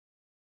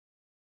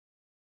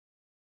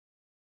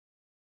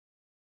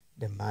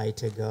the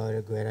mighty God,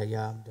 the great I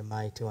am, the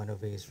mighty one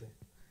of Israel.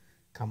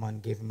 Come on,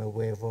 give him a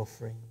wave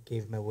offering,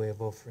 give him a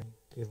wave offering,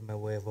 give him a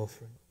wave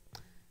offering,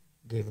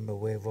 give him a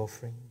wave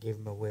offering, give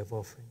him a wave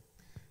offering.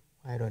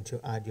 Why don't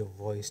you add your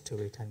voice to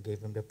it and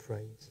give him the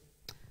praise?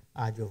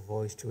 Add your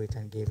voice to it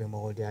and give him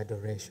all the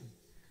adoration.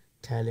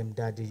 Tell him,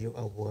 Daddy, you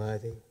are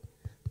worthy.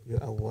 You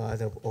are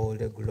worthy of all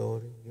the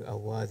glory. You are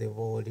worthy of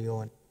all the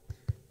honor.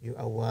 You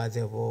are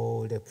worthy of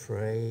all the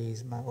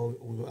praise.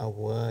 You are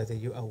worthy.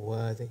 You are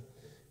worthy.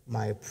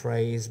 My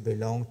praise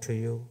belongs to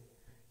you.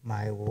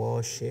 My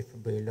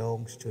worship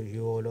belongs to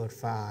you, O Lord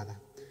Father.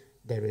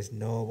 There is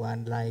no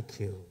one like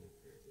you.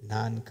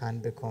 None can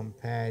be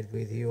compared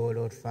with you, O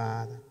Lord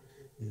Father.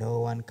 No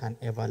one can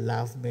ever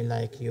love me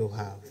like you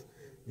have.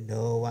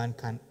 No one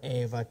can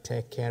ever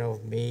take care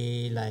of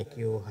me like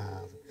you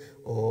have.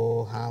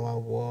 Oh, how I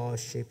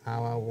worship,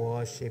 how I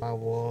worship, I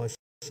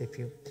worship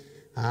you.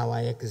 How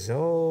I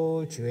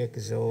exalt you,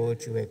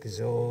 exalt you,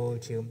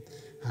 exalt you.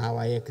 How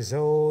I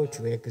exalt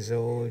you,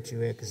 exalt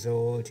you,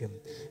 exalt you.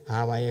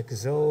 How I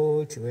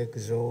exalt you,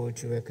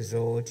 exalt you,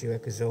 exalt you,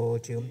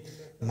 exalt you.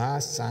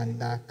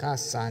 Masanda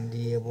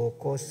kasandi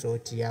eboko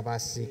soti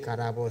abasi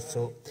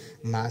karaboso.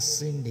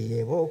 Masindi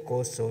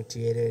eboko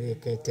soti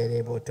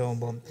erekete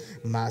botombo.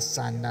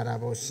 Masanda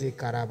rabosi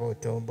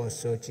karabotombo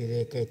soti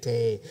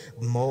rekete.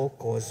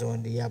 Moko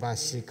zondi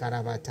abasi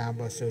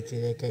karabatambo soti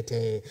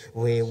rekete.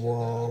 We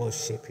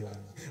worship you.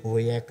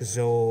 We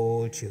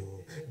exalt you.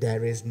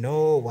 There is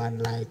no one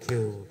like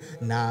you.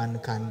 None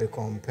can be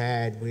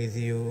compared with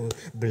you.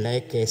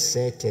 Bleke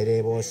se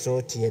terebo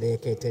so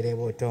tireke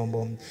terebo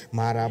tombo.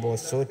 Marabo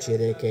so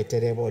tireke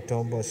terebo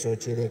tombo so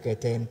tireke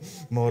tem.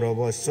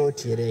 Morobo so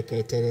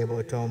tireke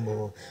terebo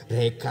tombo.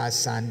 Reka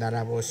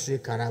sandarabo si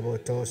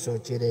karaboto so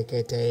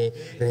tireke te.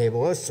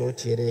 Rebo so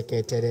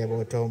tireke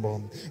terebo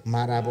tombo.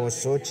 Marabo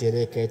so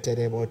tireke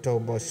terebo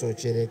tombo so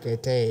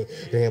tireke te.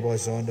 Rebo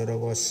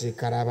zondorobo si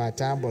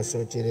karabatambo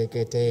so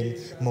tireke te.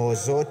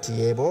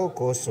 Mozoti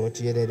Eboko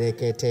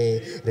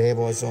sotirekete,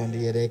 rebo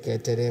zondi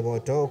rekete, rebo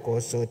toko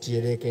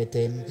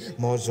sotirekete,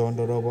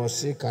 mozondo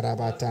robosi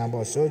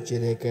karabatambo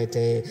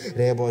sotirekete,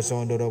 rebo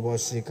zondo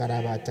robosi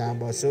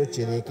karabatambo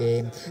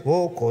sotireke,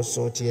 woko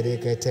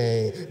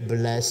sotirekete.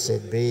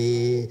 Blessed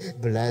be,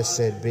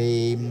 blessed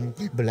be,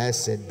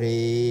 blessed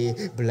be,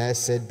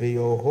 blessed be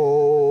your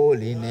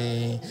holy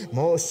name.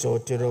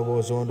 Mosoti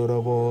robo zondo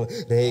robo,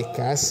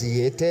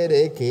 rekasi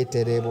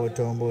eterekete, rebo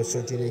tombo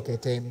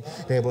sotirekete,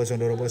 rebo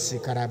zondo robosi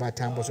karabatambo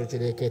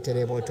sotirekete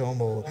rebo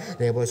tombo,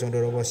 rebo zondo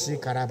robosi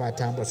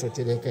karabatambo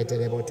sotirekete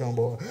rebo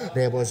tombo,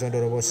 rebo zondo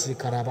robosi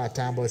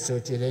karabatambo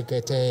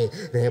sotirekete,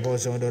 rebo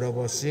zondo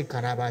robosi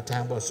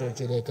karabatambo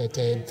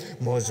sotirekete,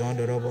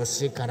 mozondo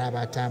robosi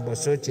karabatambo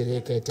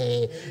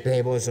sotirekete,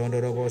 rebo zondo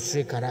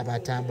robosi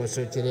karabatambo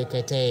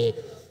sotirekete.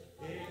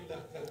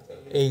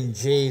 In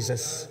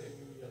Jesus'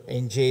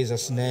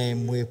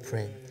 name we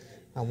pray.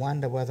 I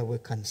wonder whether we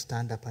can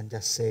stand up and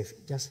just say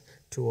just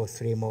 2 or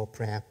 3 more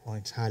prayer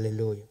points.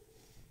 Hallelujah.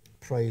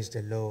 Praise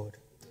the Lord.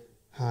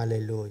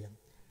 Hallelujah.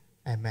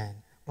 Amen.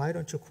 Why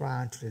don't you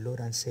cry unto the Lord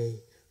and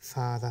say,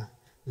 Father,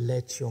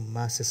 let your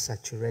mercy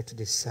saturate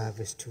this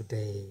service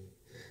today.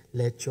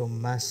 Let your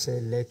mercy,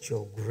 let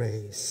your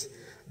grace,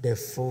 the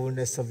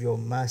fullness of your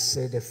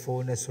mercy, the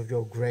fullness of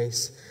your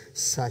grace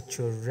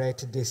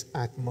saturate this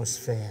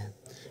atmosphere.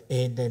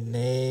 In the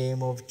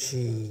name of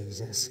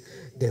Jesus,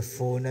 the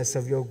fullness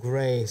of your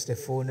grace, the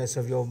fullness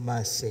of your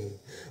mercy.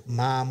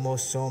 Mamo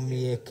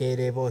somi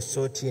ekerebo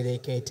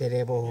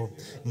sotireketerebo,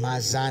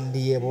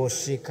 mazandi ebo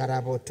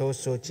shikaraboto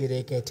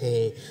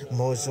sotirekete,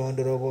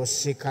 mozondrobo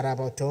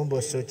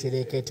shikarabotombo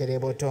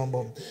sotireketerebo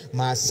tombo,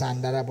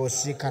 masandarabo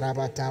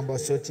shikarabatambo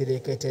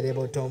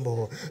sotireketerebo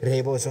tombo,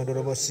 rebo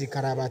zondrobo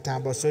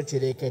shikarabatambo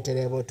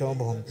sotireketerebo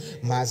tombo,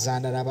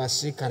 mazandaraba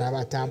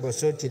shikarabatambo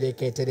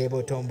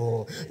sotireketerebo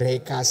tombo,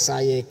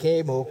 rekasaye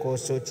kemoko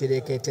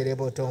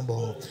sotireketerebo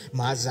tombo,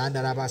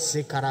 mazandaraba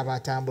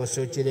shikarabatambo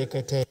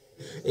sotirekete.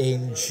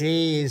 In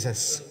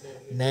Jesus'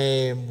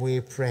 name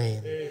we pray.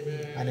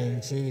 Amen. And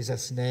in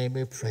Jesus' name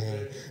we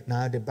pray.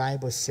 Now the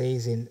Bible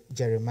says in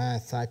Jeremiah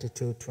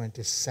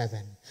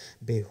 32:27,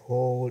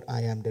 Behold,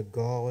 I am the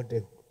God,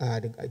 the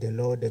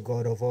Lord, the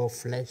God of all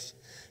flesh.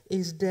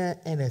 Is there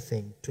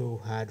anything too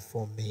hard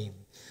for me?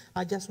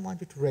 I just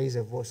want you to raise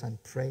a voice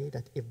and pray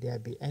that if there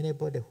be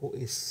anybody who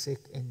is sick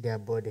in their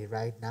body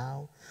right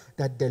now,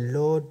 that the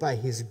Lord, by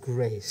his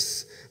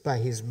grace, by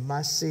his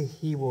mercy,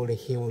 he will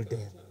heal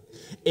them.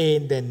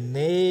 In the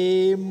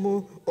name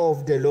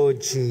of the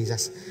Lord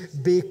Jesus,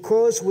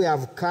 because we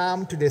have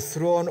come to the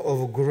throne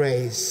of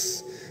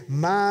grace.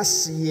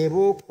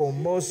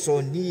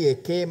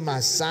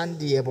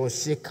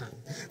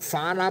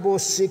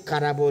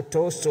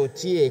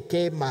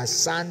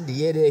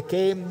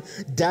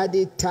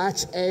 Daddy,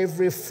 touch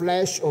every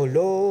flesh, O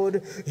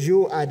Lord.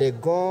 You are the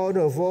God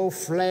of all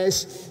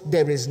flesh.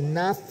 There is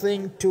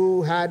nothing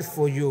too hard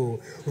for you.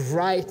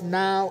 Right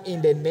now,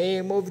 in the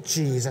name of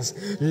Jesus,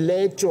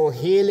 let your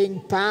healing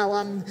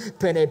power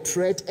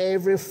penetrate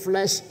every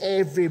flesh,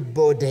 every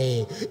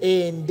body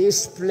in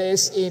this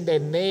place, in the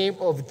name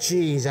of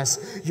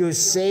Jesus. You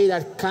say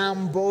that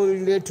come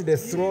boldly to the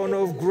throne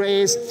of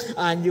grace,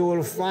 and you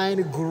will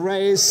find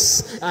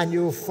grace, and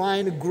you will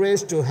find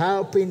grace to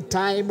help in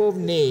time of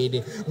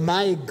need.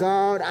 My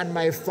God and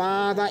my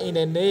Father, in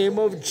the name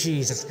of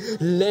Jesus,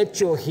 let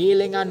your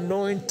healing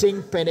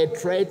anointing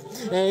penetrate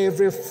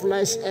every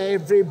flesh,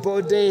 every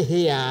body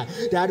here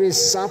that is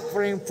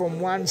suffering from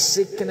one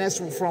sickness,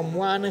 from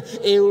one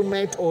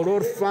ailment, oh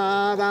Lord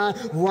Father,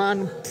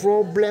 one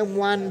problem,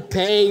 one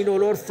pain, oh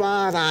Lord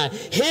Father.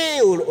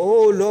 Heal,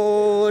 oh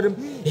Lord,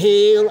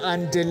 heal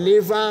and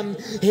deliver,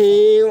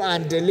 heal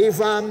and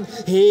deliver,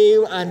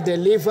 heal and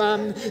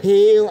deliver,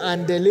 heal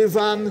and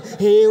deliver,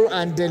 heal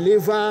and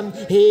deliver,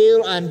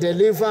 heal and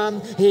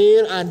deliver,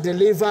 heal and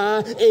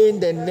deliver, in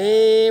the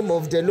name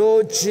of the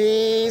Lord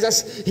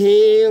Jesus.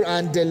 Heal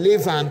and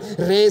deliver.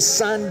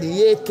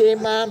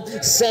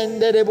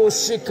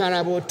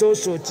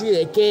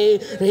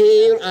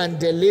 Heal and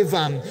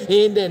deliver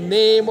in the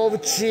name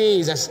of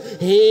Jesus.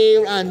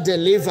 Heal and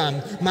deliver.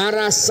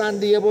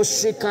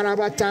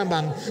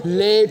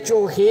 Let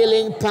your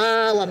healing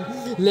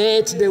power,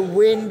 let the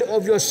wind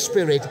of your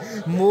spirit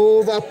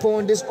move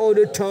upon this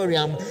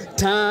auditorium.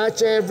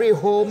 Touch every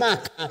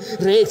hallmark.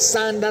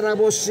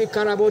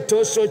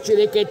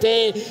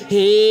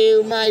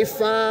 Heal, my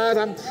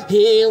Father.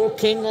 Heal,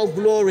 King of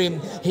glory.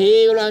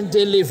 Heal and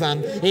deliver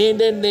in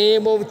the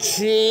name of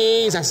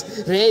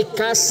Jesus.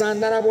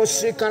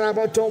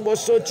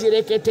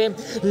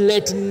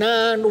 Let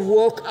none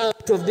walk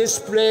out of this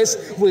place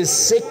with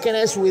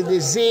sickness, with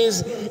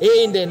disease,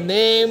 in the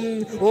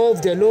name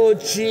of the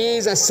Lord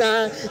Jesus.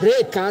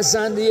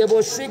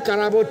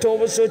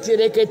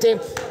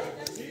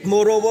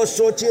 Morobo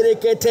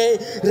sotirekete,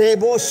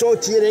 rebo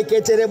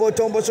sotirekete, rebo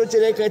tombo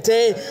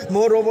sotirekete,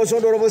 morobo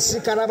sondorobo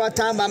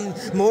sikarabatamba,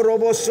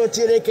 morobo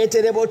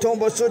sotirekete, rebo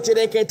tombo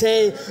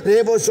sotirekete,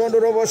 rebo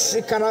sondorobo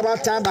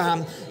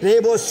sikarabatamba,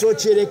 rebo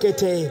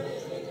sotirekete.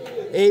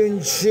 In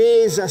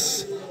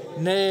Jesus'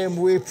 name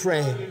we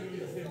pray.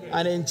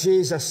 And in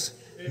Jesus'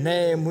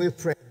 name we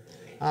pray.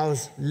 I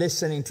was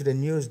listening to the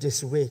news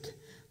this week,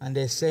 and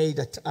they say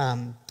that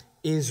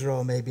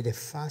Israel may be the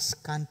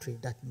first country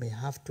that may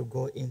have to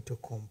go into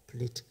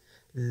complete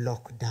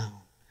lockdown.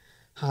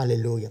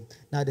 Hallelujah.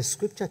 Now the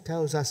scripture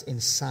tells us in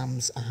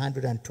Psalms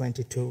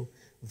 122,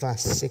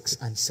 verse 6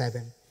 and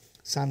 7.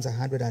 Psalms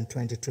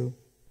 122,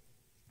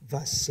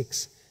 verse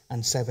 6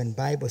 and 7.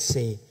 Bible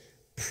say,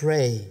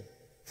 pray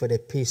for the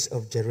peace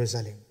of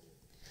Jerusalem.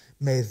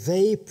 May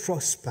they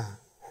prosper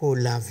who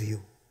love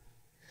you.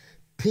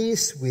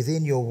 Peace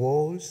within your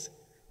walls,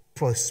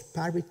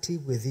 prosperity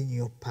within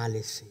your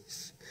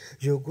palaces.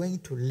 You're going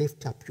to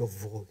lift up your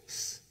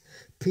voice.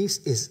 Peace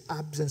is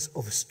absence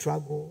of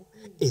struggle,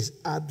 is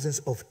absence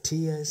of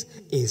tears,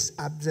 is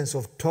absence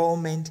of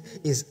torment,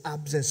 is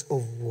absence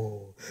of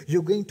war.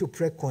 You're going to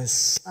pray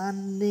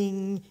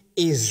concerning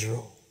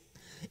Israel.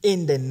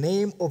 In the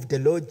name of the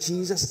Lord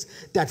Jesus,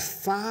 that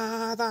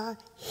Father,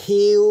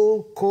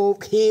 heal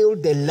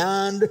the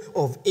land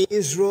of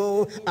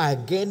Israel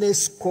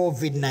against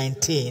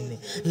COVID-19.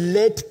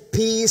 Let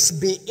peace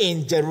be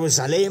in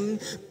Jerusalem.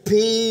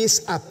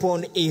 Peace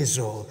upon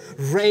Israel.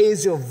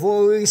 Raise your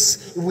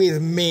voice with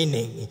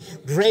meaning.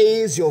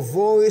 Raise your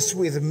voice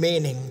with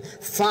meaning.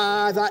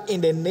 Father,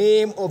 in the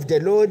name of the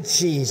Lord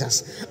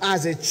Jesus,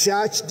 as a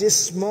church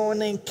this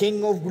morning,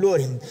 King of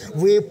glory,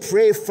 we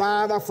pray,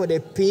 Father, for the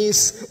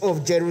peace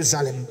of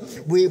Jerusalem.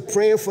 We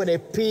pray for the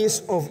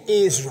peace of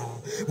Israel.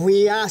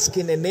 We ask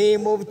in the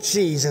name of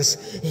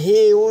Jesus,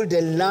 heal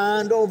the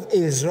land of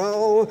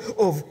Israel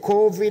of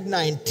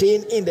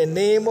COVID-19 in the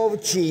name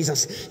of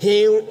Jesus.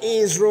 Heal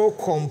Israel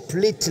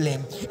completely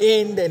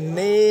in the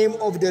name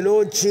of the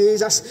Lord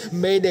Jesus.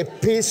 May the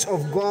peace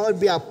of God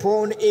be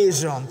upon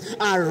Israel.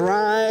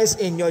 Arise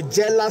in your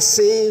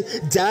jealousy,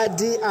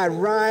 Daddy.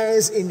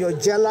 Arise in your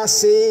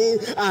jealousy.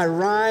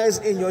 Arise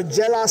in your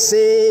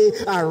jealousy.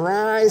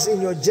 Arise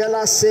in your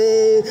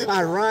jealousy.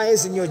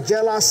 Arise in your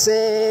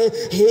jealousy.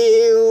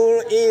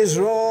 Heal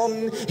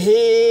Israel.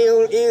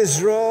 Heal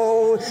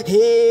Israel.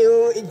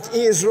 Heal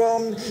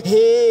Israel.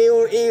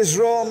 Heal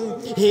Israel.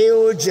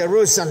 Heal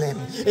Jerusalem.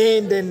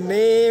 In the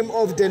name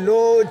of the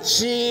Lord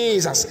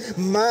Jesus.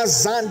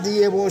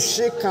 Mazandiebo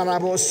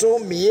shekaraboso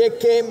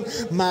mieke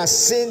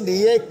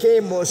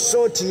masindieke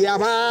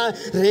mosotiaba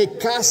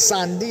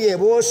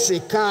rekasandiebo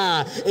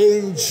shika.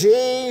 In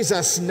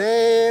Jesus'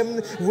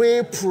 name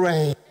we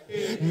pray.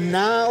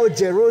 Now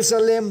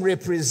Jerusalem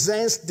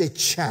represents the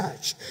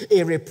church.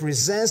 It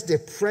represents the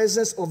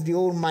presence of the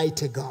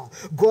Almighty God.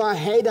 Go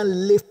ahead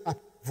and lift up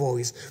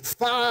voice.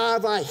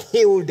 Father,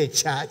 heal the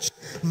church.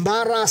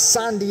 Mara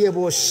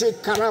sandiebo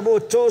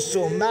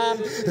shikarabotoso mam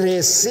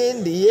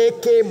resindi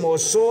yeke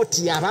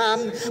mosoti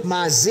abam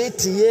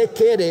maziti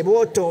yeke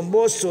reboto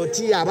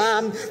mosoti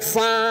abam.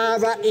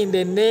 Father, in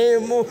the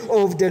name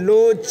of the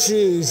Lord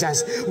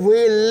Jesus,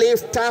 we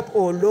lift up,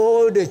 O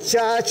Lord, the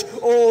church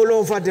all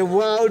over the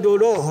world, O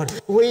Lord.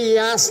 We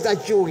ask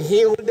that you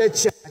heal the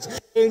church.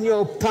 In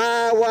your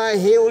power,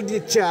 heal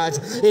the church.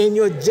 In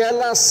your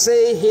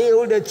jealousy,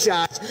 heal the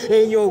church.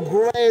 In your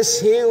grace,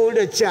 heal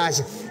the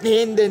church.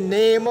 In the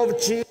name of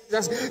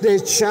Jesus, the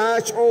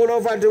church all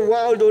over the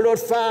world, O Lord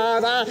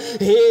Father,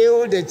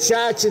 heal the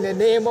church in the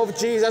name of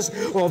Jesus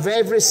of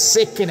every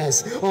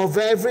sickness, of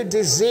every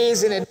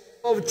disease in the name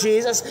of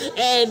Jesus,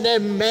 and a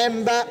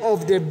member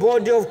of the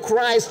body of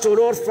Christ, O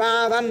Lord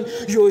Father.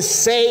 You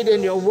said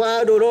in your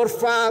word, O Lord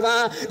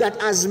Father,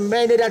 that as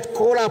many that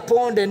call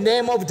upon the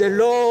name of the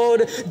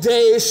Lord,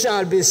 they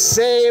shall be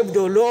saved,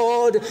 O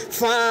Lord.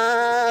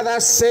 Father,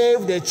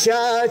 save the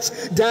church.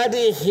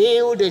 Daddy,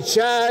 heal the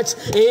church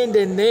in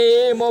the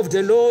name of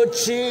the Lord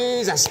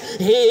Jesus.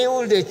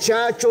 Heal the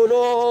church, O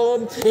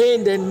Lord,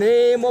 in the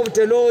name of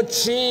the Lord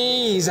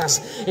Jesus.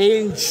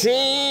 In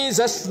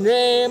Jesus'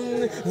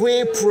 name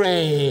we pray.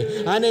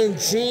 And in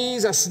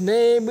Jesus'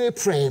 name we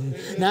pray.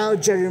 Now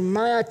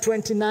Jeremiah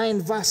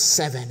 29 verse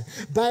 7.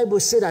 Bible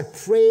said that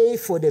pray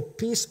for the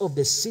peace of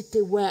the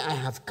city where I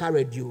have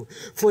carried you.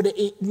 For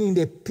in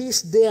the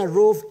peace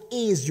thereof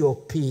is your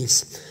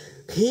peace.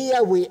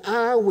 Here we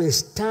are, we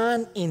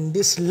stand in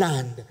this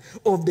land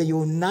of the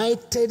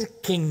United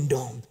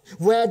Kingdom,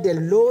 where the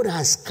Lord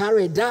has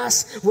carried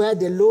us, where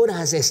the Lord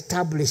has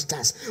established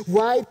us.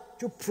 Why?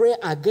 To pray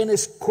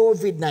against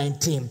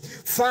COVID-19.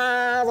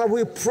 Father,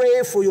 we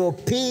pray for your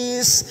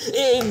peace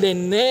in the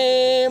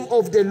name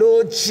of the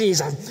Lord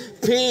Jesus.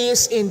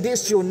 Peace in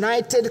this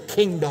United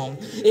Kingdom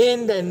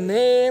in the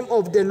name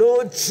of the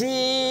Lord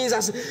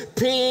Jesus.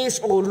 Peace,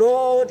 oh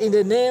Lord, in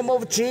the name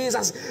of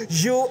Jesus.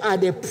 You are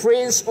the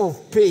Prince of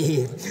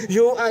Peace.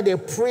 You are the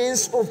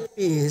Prince of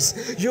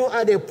Peace. You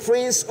are the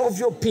Prince of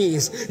your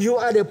peace. You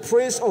are the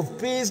Prince of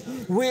Peace.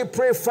 We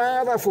pray,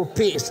 Father, for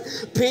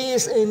peace.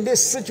 Peace in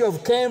this city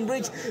of Cambridge.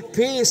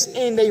 Peace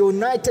in the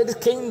United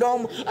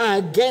Kingdom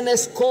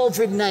against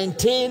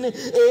COVID-19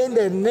 in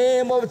the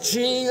name of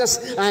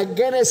Jesus.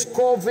 Against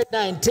COVID-19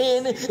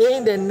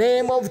 in the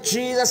name of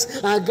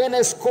Jesus.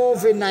 Against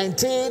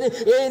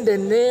COVID-19 in the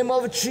name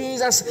of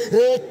Jesus.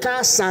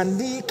 Reka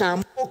sandi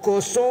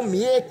kamoko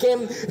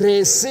somiekem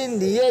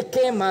resindi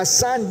yeke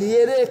masandi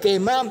yereke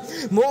mam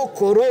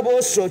mokorobo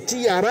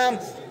sotiaram.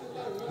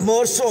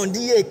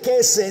 Mosondie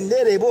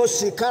kesendere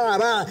bosi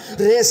karaba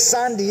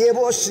resandie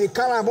bosi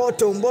karabo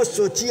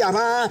tomboso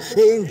tiaba.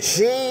 In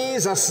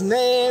Jesus'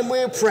 name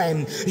we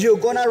pray. You're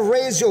gonna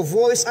raise your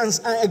voice and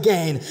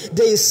again.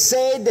 They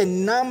say the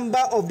number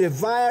of the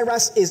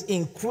virus is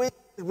increasing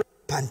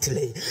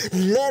rapidly.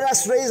 Let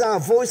us raise our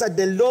voice that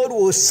the Lord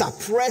will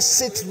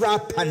suppress it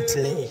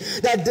rapidly.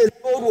 That the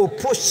Lord will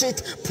push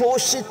it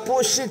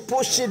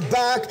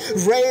back.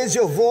 Raise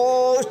your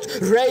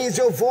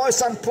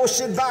voice and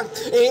push it back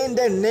in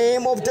the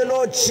name of the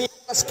Lord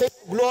Jesus. King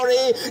of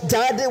glory,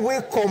 Daddy, we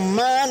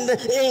command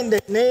in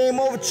the name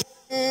of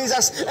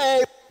Jesus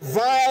a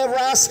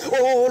virus,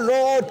 oh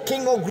Lord,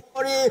 King of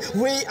glory,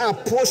 we are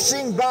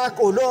pushing back,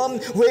 oh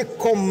Lord. We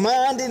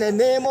command in the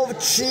name of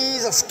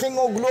Jesus, King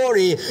of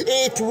glory,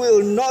 it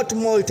will not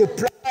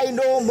multiply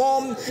no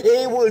more.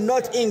 It will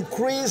not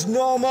increase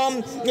no more.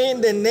 In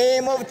the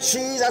name of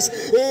Jesus,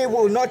 it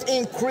will not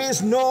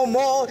increase no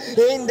more.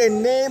 In the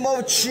name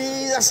of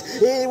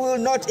Jesus, it will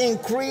not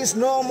increase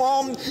no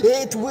more.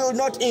 It will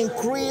not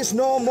increase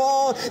no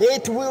more.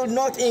 It will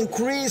not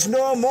increase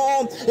no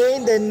more.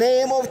 In the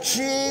name of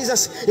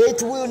Jesus,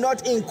 it will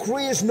not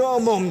increase no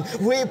more.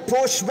 We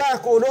push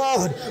back, oh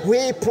Lord.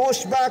 We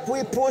push back.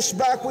 We push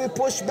back. We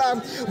push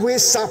back. We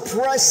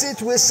suppress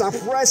it. We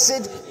suppress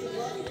it.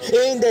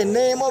 In the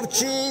name of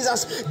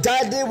Jesus,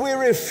 Daddy, we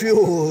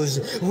refuse.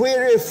 We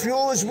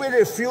refuse. We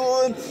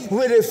refuse.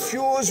 We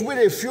refuse. We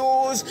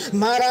refuse.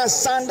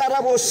 Marasanda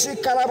rabosi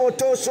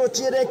karaboto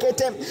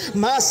sotirekete.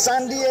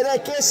 Masandi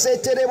ereke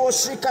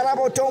seterebosi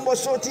karabotombo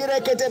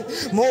sotirekete.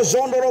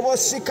 Mozondo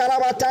robosi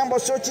karabatambo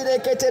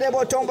sotirekete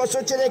rebotombo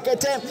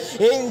sotirekete.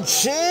 In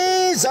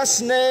Jesus'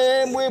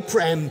 name we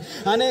pray.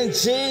 And in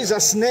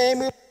Jesus' name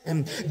we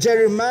pray.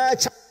 Jeremiah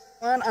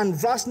 1 and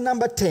verse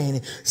number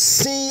 10.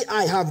 See,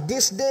 I have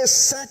this day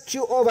set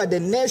you over the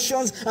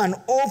nations and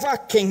over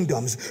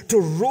kingdoms, to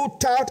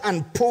root out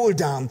and pull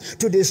down,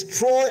 to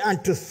destroy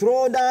and to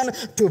throw down,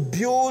 to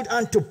build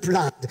and to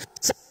plant.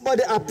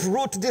 Somebody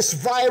uproot this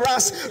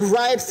virus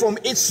right from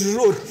its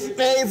root.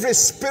 Every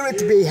spirit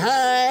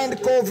behind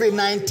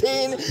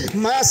COVID-19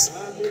 must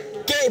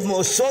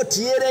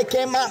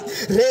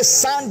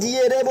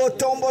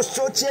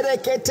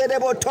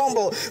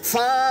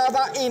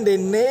Father, in the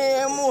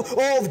name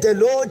of the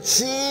Lord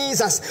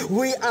Jesus,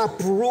 we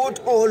uproot,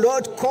 oh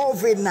Lord,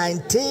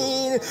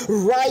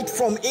 COVID-19 right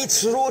from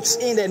its roots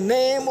in the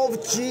name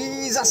of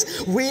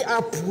Jesus. We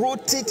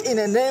uproot it in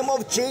the name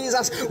of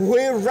Jesus.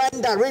 We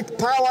render it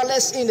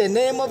powerless in the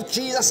name of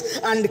Jesus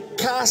and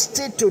cast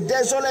it to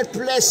desolate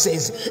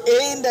places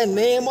in the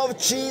name of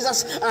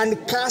Jesus,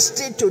 and cast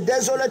it to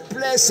desolate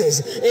places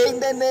in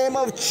the name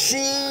of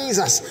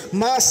Jesus.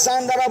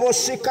 Masandarabo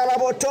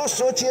sikaraboto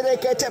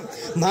sochirekete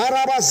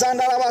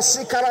marabazandaraba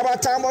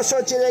sikarabatambo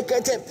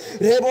sochirekete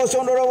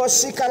rebozondorobo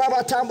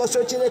sikarabatambo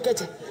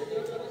sochirekete.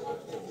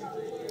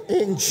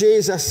 In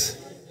Jesus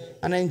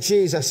and in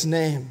Jesus'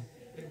 name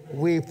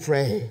we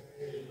pray.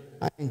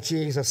 And in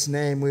Jesus'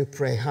 name we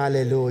pray.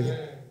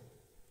 Hallelujah.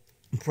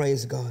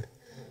 Praise God.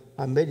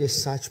 And maybe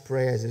such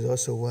prayers is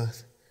also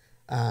worth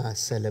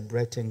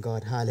celebrating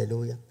God.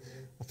 Hallelujah.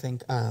 I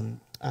think on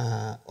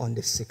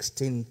the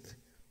 16th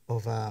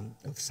of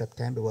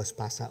September was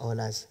Pastor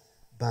Ola's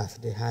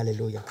birthday.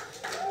 Hallelujah.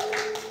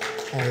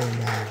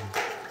 Amen.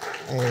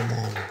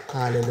 Amen.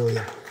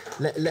 Hallelujah.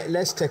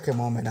 Let's take a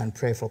moment and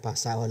pray for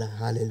Pastor Ola.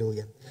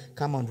 Hallelujah.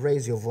 Come on,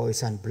 raise your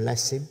voice and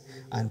bless him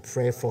and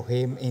pray for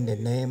him in the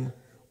name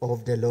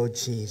of the Lord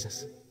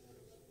Jesus.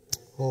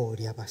 Oh,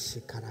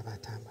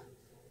 Riabashikarabatamba.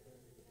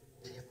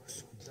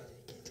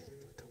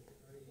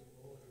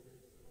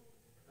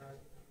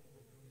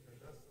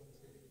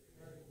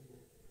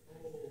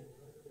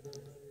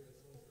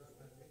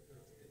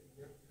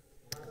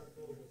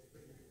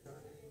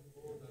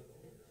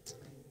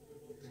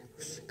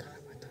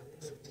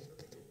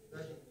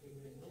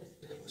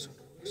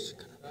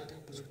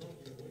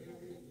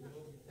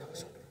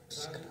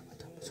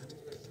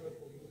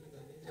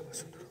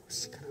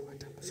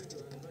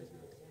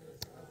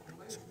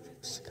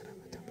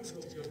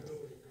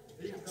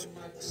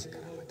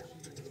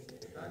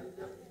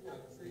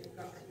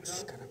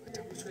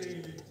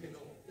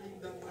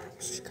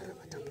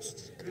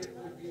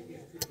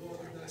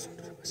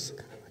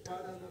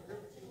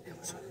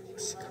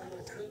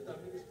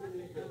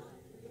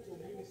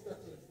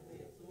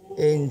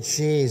 In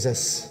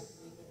Jesus'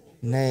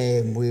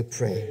 name we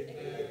pray.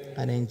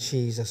 And in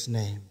Jesus'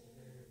 name.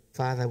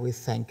 Father, we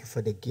thank you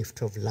for the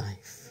gift of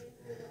life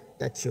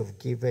that you've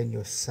given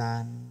your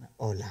son,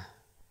 Ola.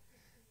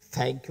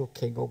 Thank you,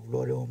 King of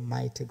Glory,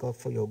 Almighty God,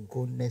 for your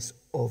goodness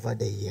over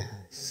the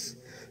years.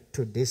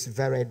 To this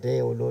very day,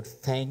 O Lord,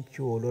 thank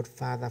you, O Lord,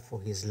 Father, for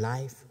his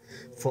life,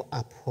 for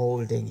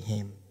upholding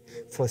him,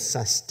 for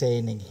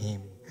sustaining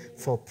him,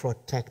 for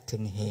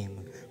protecting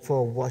him,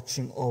 for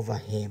watching over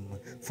him,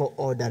 for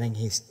ordering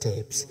his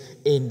steps.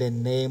 In the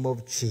name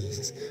of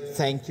Jesus,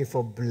 thank you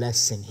for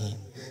blessing him.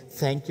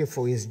 Thank you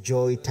for his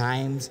joy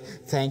times.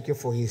 Thank you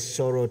for his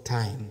sorrow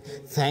time.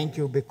 Thank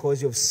you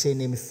because you've seen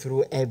him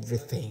through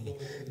everything.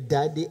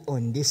 Daddy,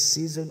 on this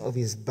season of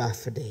his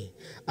birthday,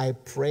 I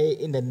pray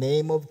in the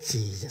name of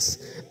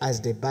Jesus,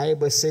 as the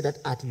Bible said that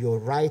at your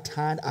right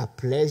hand are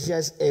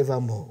pleasures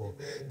evermore.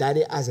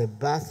 Daddy, as a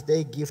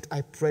birthday gift,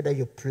 I pray that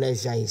you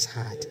pleasure his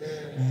heart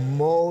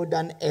more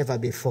than ever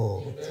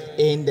before.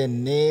 In the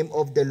name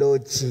of the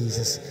Lord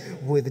Jesus,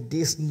 with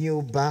this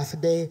new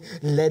birthday,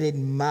 let it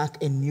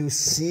mark a new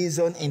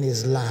season in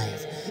his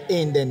life.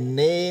 In the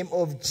name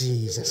of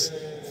Jesus.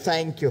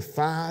 Thank you,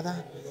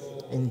 Father.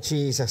 In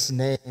Jesus'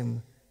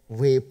 name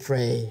we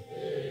pray.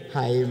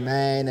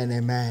 Amen and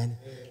amen.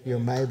 You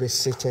may be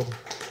seated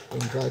in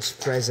God's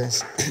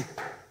presence.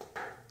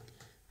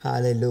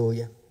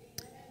 Hallelujah.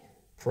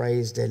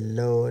 Praise the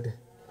Lord.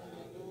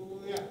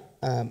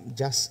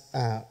 Just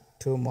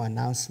two more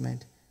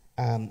announcements.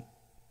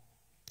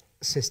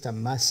 Sister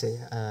Mercy,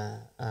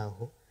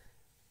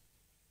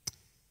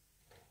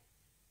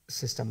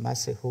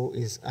 who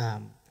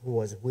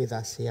was with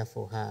us here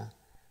for her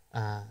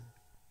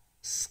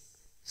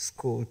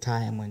school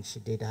time when she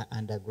did her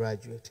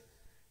undergraduate,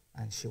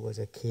 and she was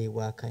a key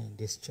worker in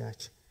this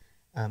church.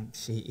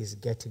 She is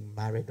getting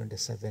married on the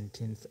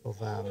 17th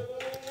of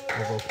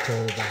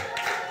October.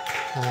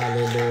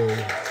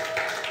 Hallelujah.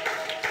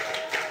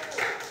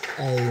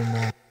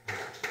 Amen.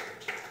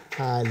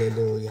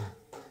 Hallelujah.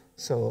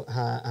 So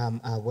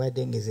her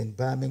wedding is in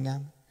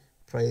Birmingham.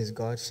 Praise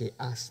God. She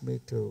asked me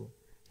to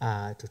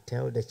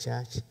tell the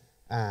church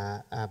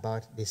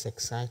about this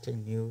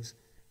exciting news,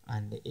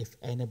 and if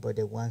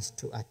anybody wants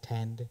to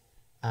attend,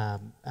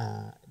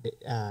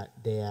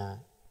 they are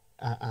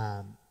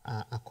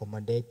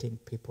accommodating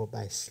people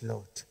by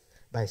slots.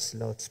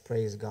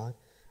 Praise God.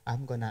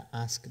 I'm gonna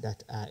ask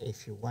that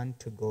if you want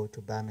to go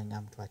to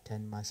Birmingham to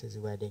attend Mercy's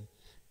wedding,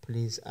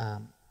 please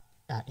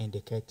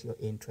indicate your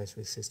interest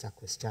with Sister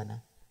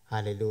Christiana.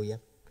 Hallelujah.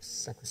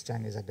 Sister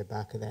Christiana is at the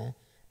back there.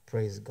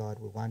 Praise God.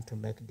 We want to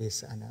make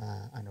this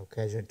an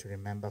occasion to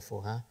remember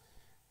for her.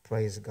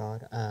 Praise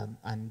God.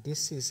 And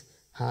this is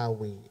how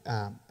we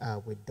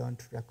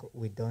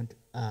don't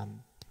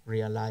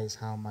realize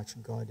how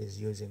much God is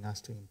using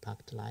us to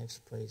impact lives.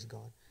 Praise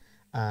God.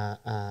 I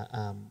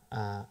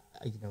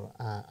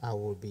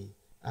will be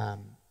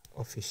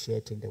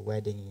officiating the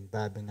wedding in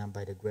Birmingham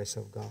by the grace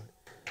of God.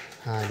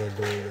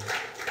 Hallelujah.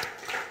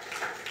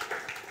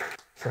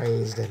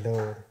 Praise the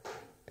Lord.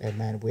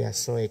 Amen. We are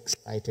so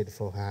excited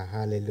for her.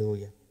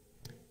 Hallelujah.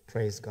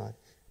 Praise God.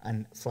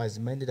 And for as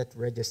many that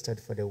registered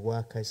for the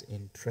Workers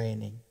in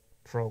Training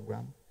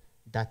program,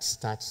 that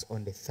starts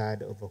on the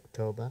 3rd of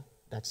October.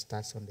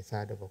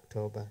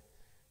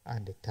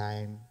 And the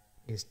time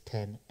is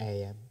 10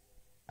 a.m.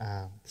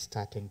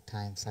 Starting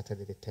time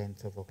Saturday the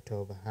 10th of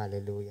October.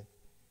 Hallelujah.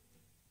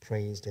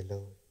 Praise the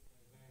Lord.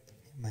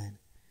 Amen.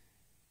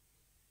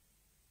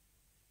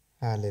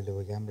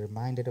 Hallelujah. I'm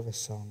reminded of a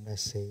song that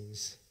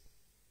says,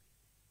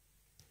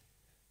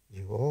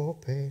 you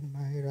open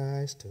my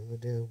eyes to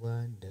the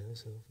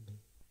wonders of me.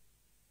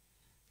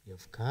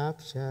 You've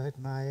captured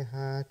my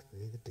heart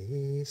with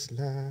this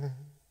love.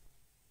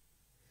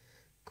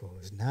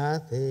 'Cause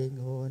nothing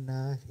on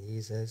earth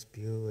is as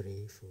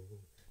beautiful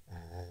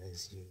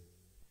as you.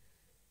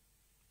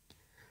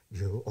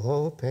 You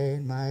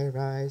open my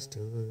eyes to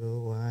the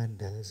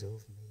wonders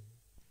of me.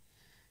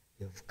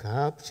 You've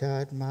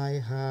captured my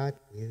heart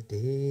with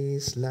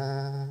this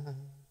love.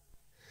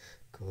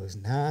 'Cause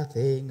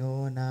nothing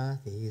on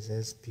earth is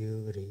as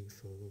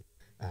beautiful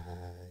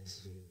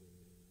as you.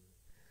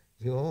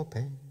 You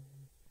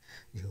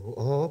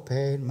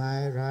open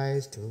my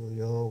eyes to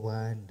your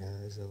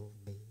wonders of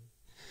me.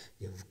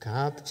 You've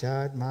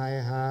captured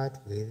my heart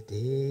with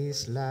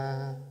this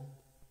love.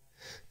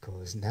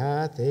 'Cause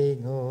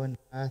nothing on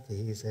earth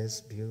is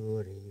as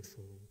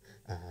beautiful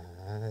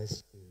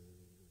as you.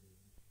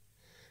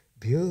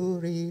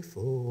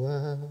 Beautiful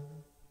one,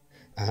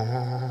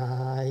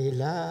 I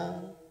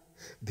love.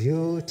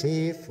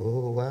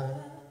 Beautiful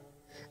one,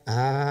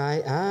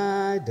 I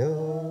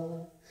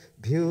adore.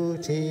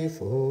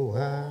 Beautiful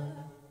one,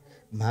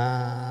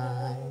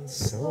 my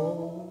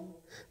soul,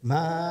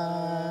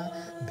 my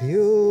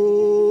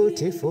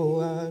beautiful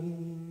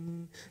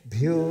one,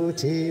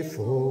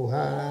 beautiful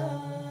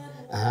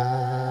one,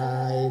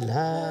 I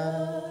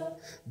love.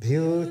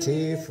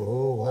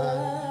 Beautiful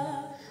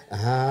one,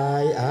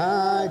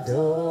 I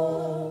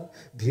adore.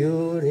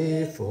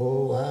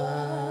 Beautiful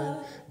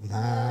one,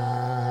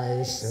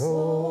 my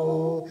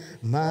soul,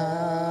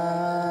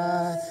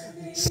 my.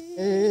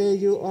 Say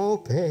you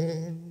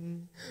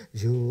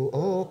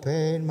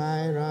open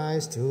my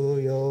eyes to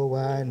your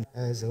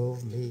wonders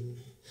of me.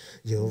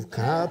 You've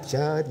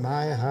captured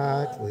my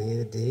heart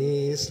with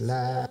this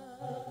love.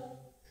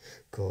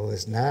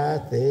 'Cause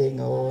nothing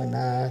on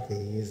earth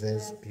is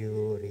as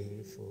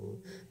beautiful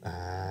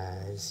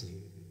as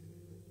you,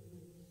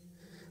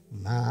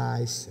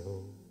 my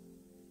soul.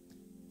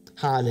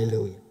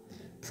 Hallelujah.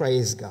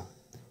 Praise God.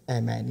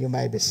 Amen. You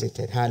may be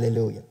seated.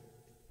 Hallelujah.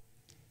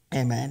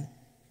 Amen.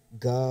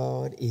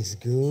 God is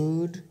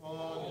good.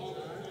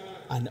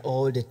 And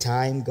all the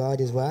time, God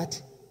is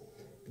what?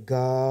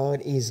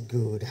 God is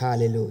good.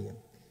 Hallelujah.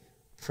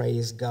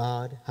 Praise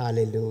God.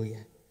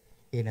 Hallelujah.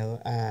 You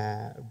know,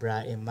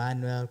 Brother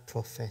Emmanuel,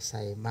 Professor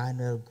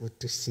Emmanuel, good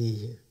to see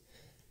you.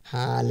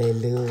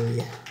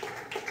 Hallelujah.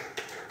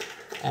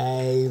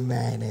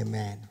 Amen.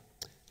 Amen.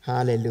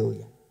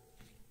 Hallelujah.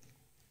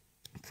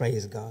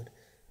 Praise God.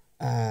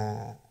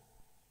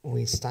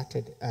 We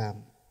started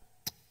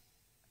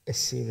a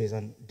series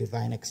on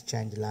divine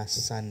exchange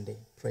last Sunday.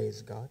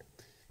 Praise God.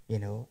 You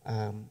know,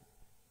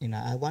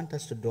 I want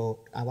to draw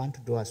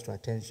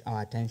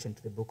our attention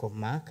to the book of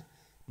Mark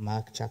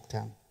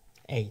chapter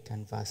 8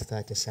 and verse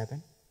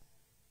 37.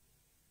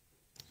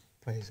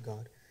 Praise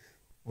God.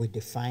 We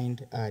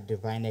defined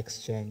divine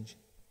exchange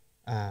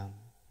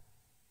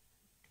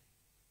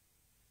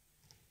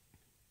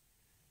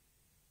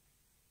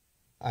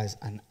as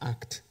an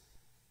act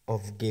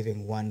of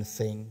giving one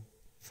thing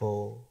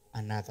for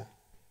another.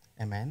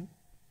 Amen.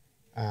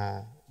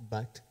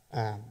 But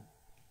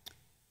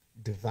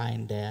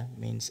divine there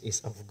means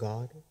is of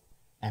God.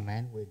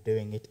 Amen. We're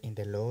doing it in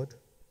the Lord,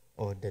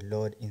 or the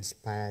Lord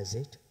inspires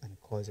it and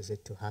causes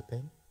it to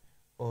happen,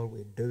 or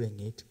we're doing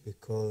it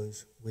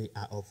because we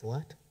are of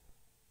what?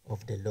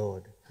 Of the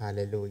Lord.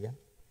 Hallelujah.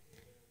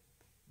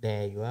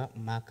 There you are.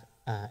 Mark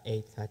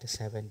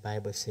 8:37.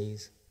 Bible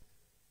says,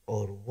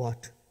 or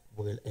what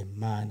will a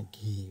man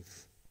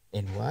give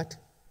in what?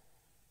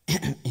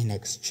 In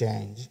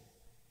exchange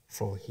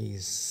for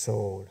his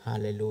soul.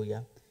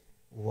 Hallelujah.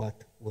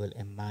 What will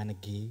a man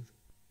give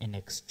in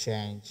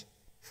exchange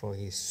for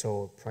his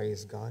soul?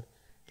 Praise God.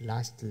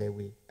 Last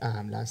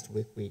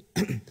week we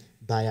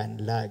by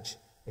and large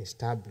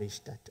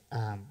established that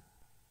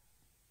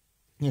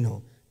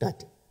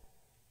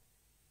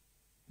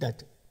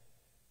that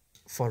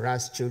for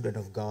us children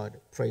of God,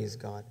 praise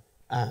God,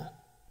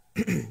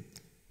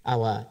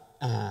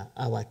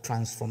 our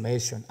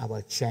transformation,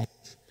 our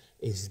change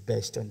is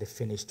based on the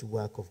finished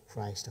work of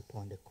Christ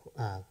upon the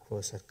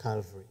cross at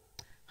Calvary.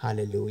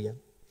 Hallelujah.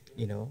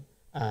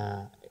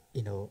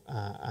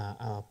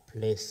 Our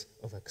place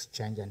of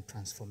exchange and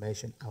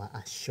transformation, our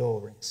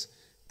assurance,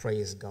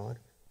 praise God,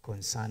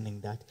 concerning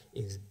that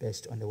is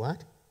based on the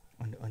what?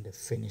 On the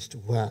finished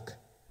work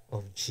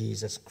of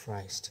Jesus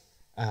Christ,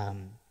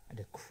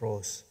 the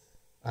cross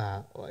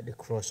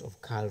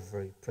of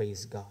Calvary,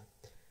 praise God.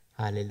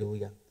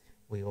 Hallelujah.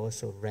 We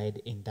also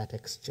read in that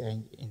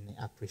exchange,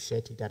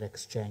 appreciated that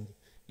exchange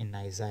in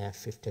Isaiah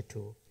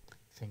 52, I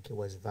think it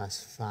was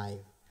verse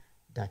 5,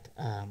 that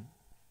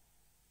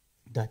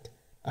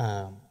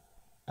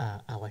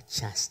our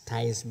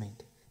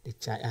chastisement, the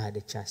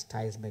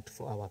chastisement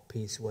for our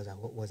peace was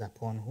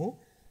upon who?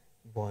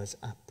 Was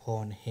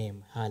upon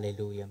him.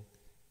 Hallelujah.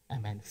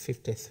 Amen.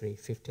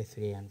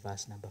 53 and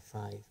verse number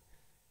 5.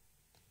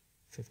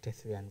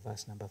 53 and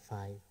verse number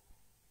 5.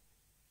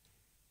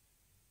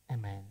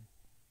 Amen.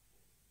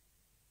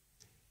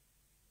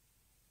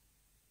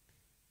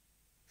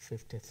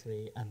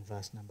 53 and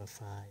verse number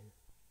 5.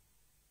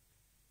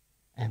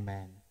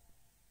 Amen.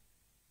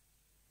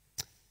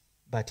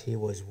 But he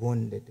was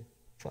wounded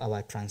for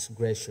our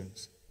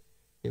transgressions.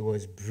 He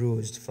was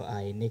bruised for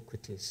our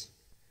iniquities.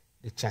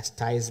 The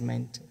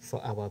chastisement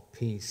for our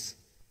peace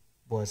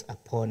was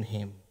upon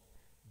him.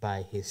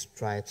 By his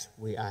stripes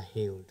we are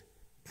healed.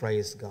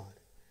 Praise God.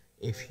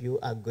 If you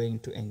are going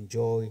to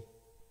enjoy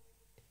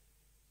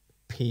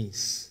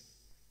peace,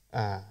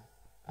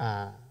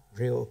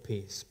 real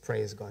peace,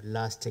 praise God,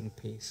 lasting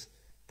peace,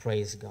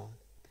 praise God.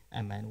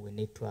 Amen. We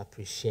need to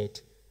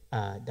appreciate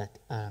that,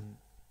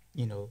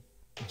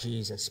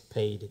 Jesus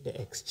paid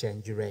the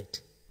exchange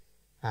rate.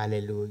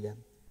 Hallelujah.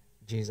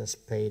 Jesus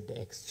paid the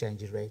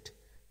exchange rate.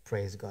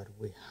 Praise God.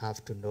 We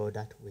have to know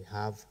that. We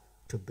have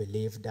to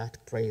believe that.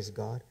 Praise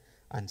God.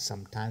 And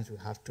sometimes we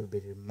have to be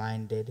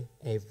reminded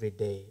every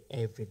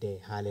day.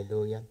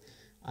 Hallelujah.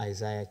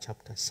 Isaiah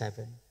chapter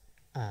 7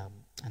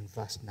 and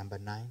verse number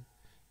 9.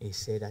 He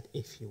said that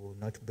if you will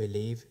not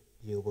believe,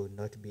 you will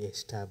not be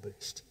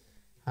established.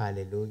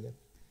 Hallelujah.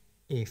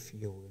 If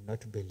you will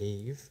not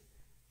believe,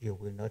 you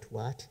will not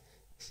what?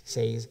 It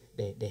says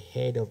the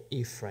head of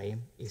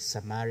Ephraim is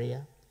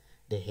Samaria.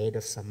 The head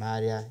of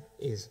Samaria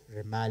is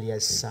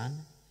Remaliah's son.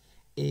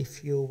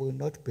 If you will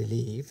not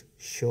believe,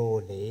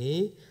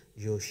 surely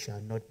you shall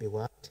not be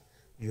what?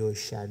 You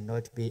shall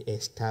not be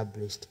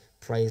established.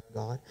 Praise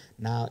God.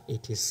 Now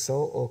it is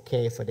so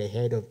okay for the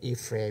head of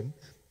Ephraim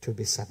to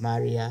be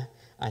Samaria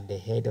and the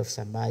head of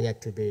Samaria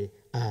to be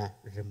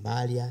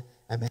Remaliah.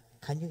 Amen.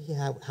 Can you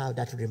hear how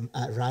that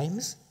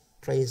rhymes?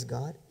 Praise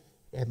God.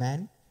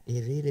 Amen.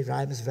 It really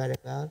rhymes very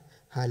well.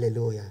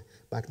 Hallelujah.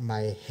 But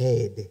my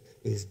head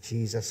is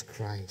Jesus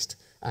Christ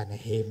and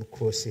him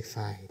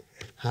crucified.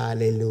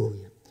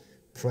 Hallelujah.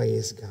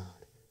 Praise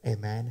God.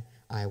 Amen.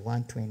 I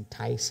want to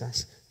entice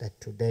us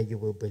that today you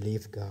will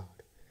believe God.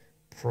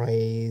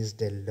 Praise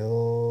the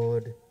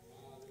Lord.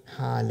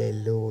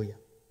 Hallelujah.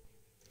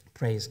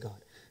 Praise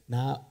God.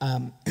 Now,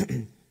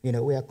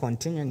 we are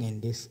continuing in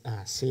this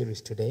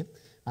series today,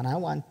 and I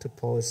want to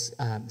pose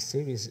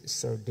series,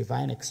 so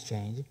divine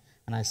exchange,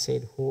 and I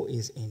said, who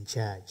is in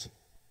charge?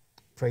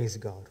 Praise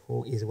God.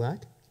 Who is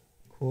what?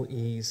 Who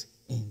is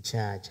in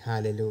charge?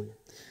 Hallelujah.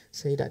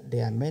 Say that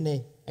there are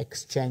many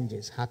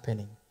exchanges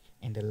happening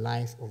in the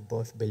life of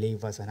both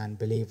believers and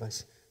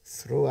unbelievers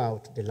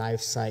throughout the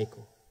life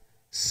cycle.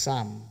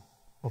 Some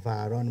of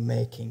our own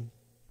making,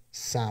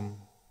 some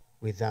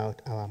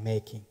without our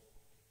making.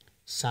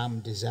 Some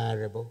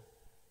desirable,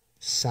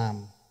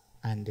 some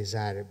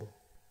undesirable.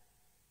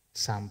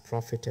 Some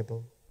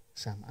profitable,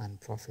 some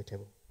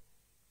unprofitable.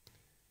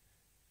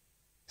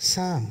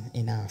 Some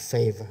in our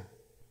favor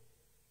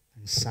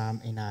and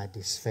some in our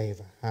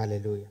disfavor.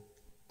 Hallelujah.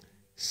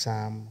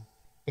 Some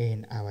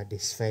in our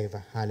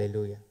disfavor.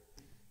 Hallelujah.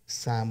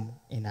 Some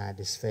in our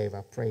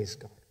disfavor. Praise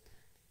God.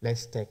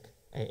 Let's take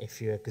a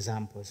few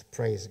examples.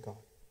 Praise God.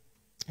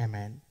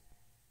 Amen.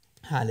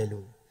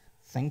 Hallelujah.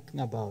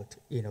 Thinking about,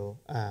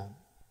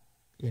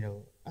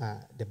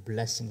 the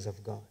blessings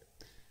of God.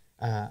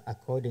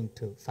 According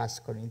to 1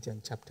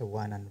 Corinthians chapter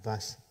 1 and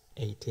verse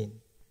 18.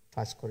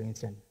 1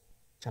 Corinthians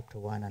chapter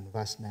 1 and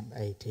verse number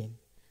 18.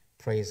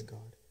 Praise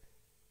God.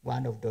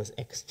 One of those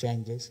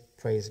exchanges,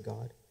 praise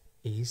God,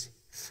 is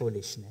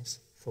foolishness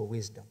for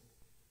wisdom.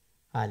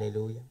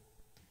 Hallelujah.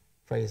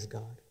 Praise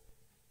God.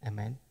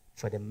 Amen.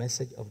 For the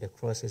message of the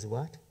cross is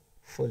what?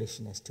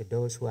 Foolishness to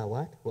those who are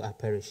what? Who are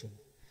perishing.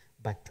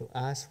 But to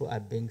us who are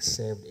being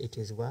saved, it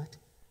is what?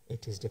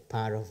 It is the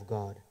power of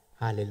God.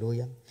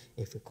 Hallelujah.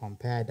 If we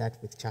compare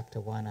that with chapter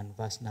 1 and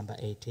verse number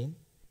 18,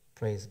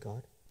 praise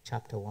God.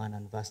 Chapter 1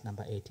 and verse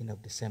number 18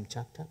 of the same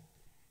chapter.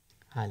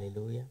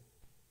 Hallelujah.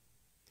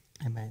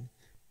 Amen.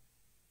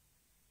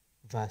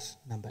 Verse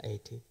number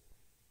 18.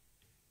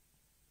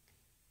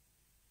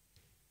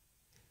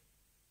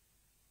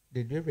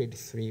 Did we read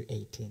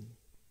 3:18?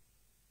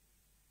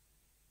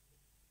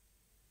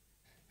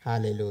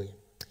 Hallelujah.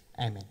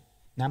 Amen.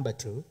 Number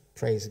 2,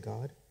 praise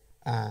God.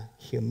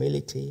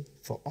 Humility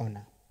for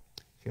honor.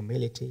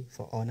 Humility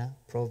for honor.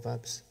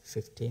 Proverbs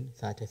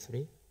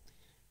 15:33.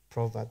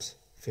 Proverbs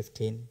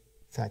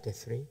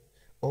 15:33.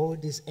 All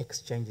these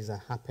exchanges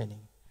are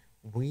happening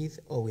with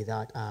or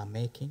without our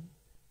making.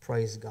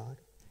 Praise God.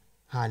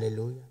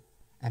 Hallelujah.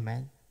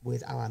 Amen.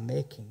 With our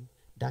making,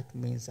 that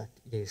means that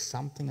there is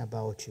something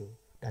about you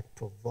that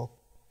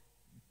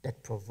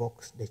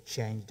provokes the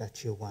change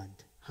that you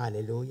want.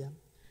 Hallelujah.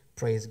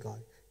 Praise God.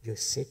 You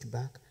sit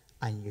back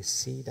and you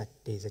see that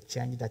there is a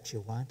change that you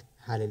want.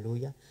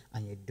 Hallelujah.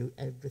 And you do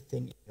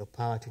everything in your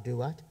power to do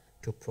what?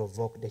 To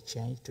provoke the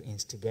change, to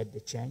instigate the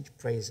change.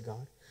 Praise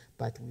God.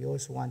 But we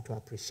also want to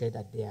appreciate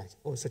that there are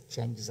also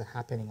changes are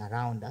happening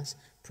around us.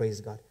 Praise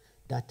God.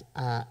 That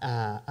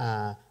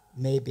are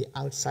maybe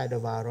outside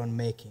of our own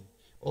making.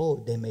 Oh,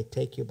 they may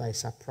take you by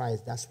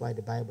surprise. That's why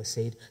the Bible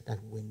said that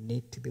we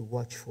need to be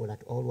watchful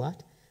at all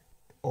what?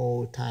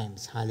 all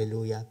times.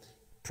 Hallelujah.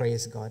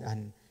 Praise God.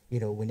 And,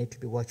 we need to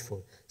be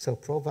watchful. So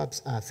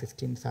Proverbs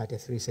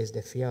 15:33 says,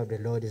 the fear of the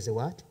Lord is the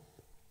what?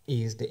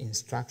 Is the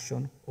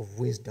instruction of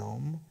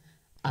wisdom,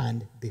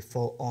 and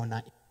before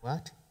honor is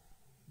what?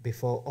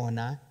 Before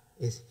honor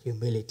is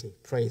humility.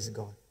 Praise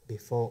God.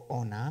 Before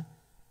honor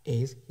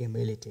is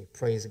humility.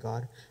 Praise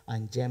God.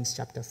 And James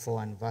chapter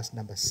 4 and verse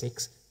number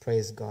 6,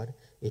 praise God,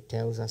 it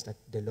tells us that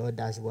the Lord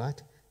does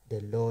what?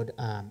 The Lord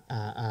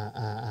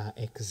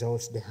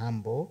exalts the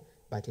humble,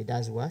 but he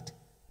does what?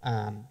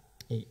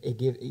 He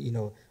gives,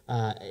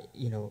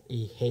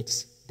 he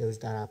hates those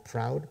that are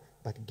proud,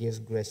 but gives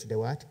grace to the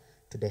what?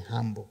 To the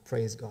humble.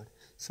 Praise God.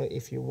 So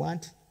if you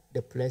want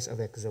the place of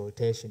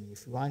exaltation,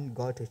 if you want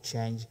God to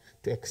exchange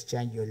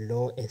your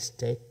low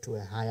estate to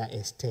a higher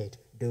estate,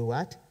 do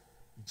what?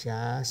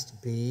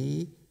 Just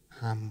be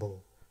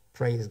humble.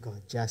 Praise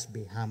God. Just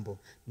be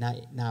humble.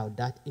 Now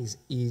that is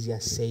easier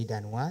said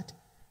than what?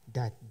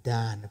 That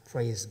done.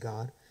 Praise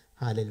God.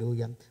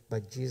 Hallelujah.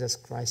 But Jesus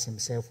Christ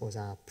himself was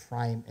our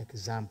prime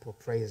example.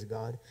 Praise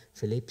God.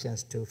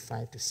 Philippians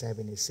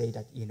 2:5-7, he said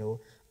that,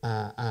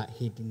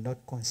 he did not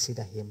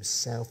consider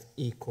himself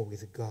equal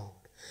with God,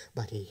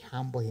 but he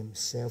humbled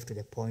himself to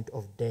the point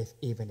of death,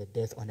 even the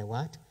death on the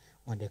what?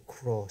 On the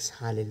cross.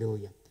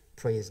 Hallelujah.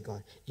 Praise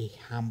God. He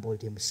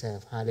humbled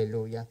himself.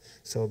 Hallelujah.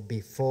 So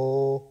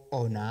before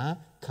honor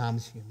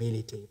comes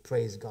humility.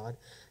 Praise God.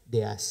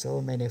 There are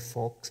so many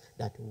folks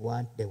that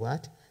want the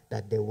what?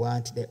 That they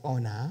want the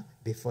honor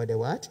before the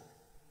what?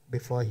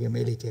 Before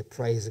humility.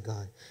 Praise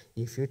God.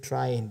 If you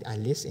try, at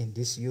least in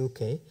this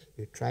UK,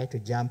 you try to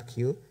jump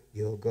queue,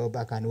 you'll go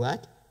back and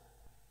what?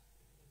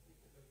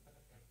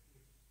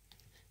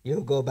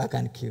 You go back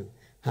and queue.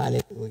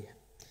 Hallelujah.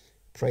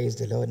 Praise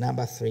the Lord.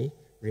 Number 3,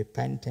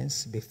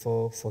 repentance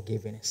before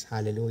forgiveness.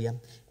 Hallelujah.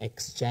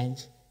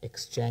 Exchange,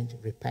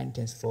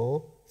 repentance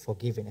for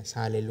forgiveness.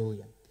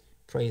 Hallelujah.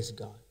 Praise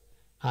God.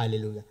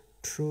 Hallelujah.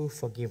 True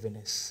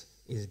forgiveness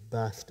is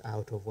birthed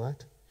out of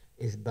what?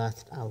 Is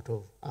birthed out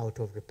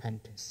of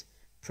repentance.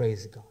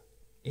 Praise God.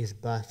 Is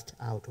birthed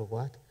out of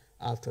what?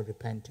 Out of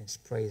repentance.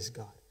 Praise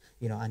God.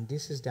 And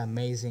this is the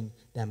amazing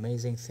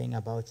thing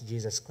about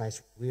Jesus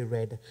Christ. When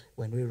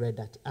we read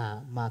that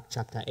Mark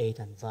chapter 8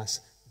 and verse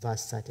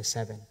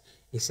 37,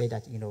 he said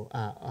that,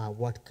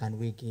 what can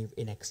we give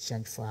in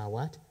exchange for our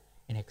what?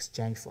 In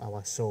exchange for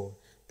our soul.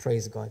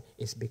 Praise God.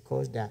 It's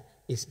because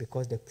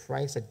the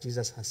price that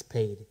Jesus has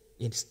paid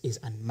is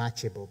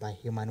unmatchable by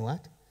human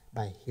what?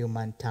 By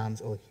human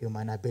terms or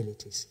human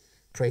abilities.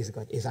 Praise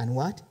God. Is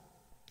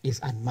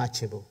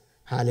unmatchable.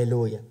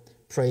 Hallelujah.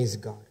 Praise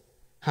God.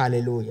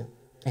 Hallelujah.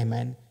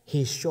 Amen.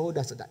 He showed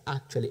us that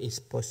actually it's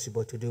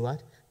possible to do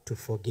what? To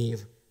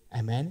forgive.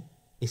 Amen.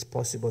 It's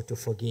possible to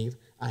forgive.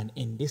 And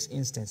in this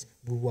instance,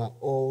 we were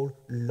all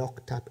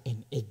locked up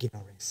in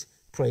ignorance.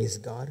 Praise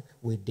God.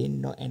 We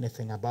didn't know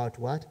anything about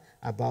what?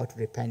 About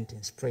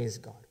repentance. Praise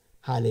God.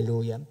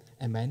 Hallelujah.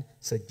 Amen.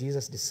 So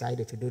Jesus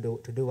decided to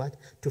do what?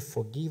 To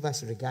forgive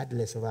us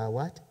regardless of our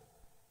what?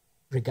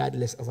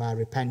 Regardless of our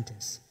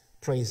repentance.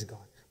 Praise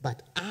God.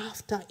 But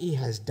after he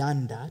has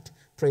done that,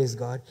 praise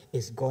God,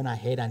 he's gone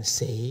ahead and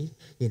said,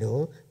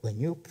 when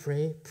you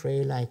pray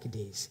like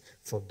this.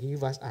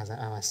 Forgive us as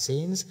our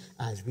sins,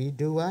 as we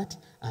do what?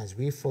 As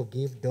we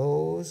forgive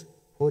those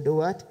who do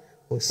what?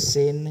 Who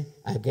sin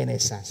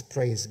against us.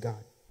 Praise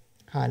God.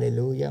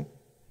 Hallelujah.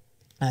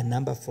 And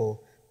number 4,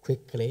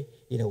 quickly,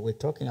 we're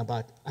talking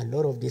about a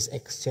lot of these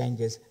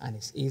exchanges, and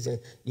it's easy,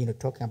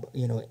 talking about,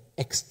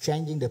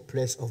 exchanging the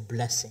place of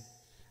blessing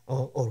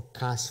or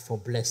curse for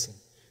blessing.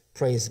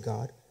 Praise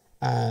God.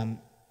 And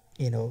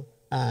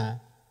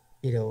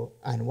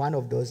one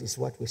of those is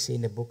what we see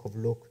in the book of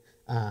Luke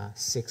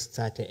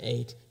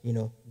 6:38,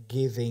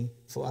 giving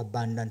for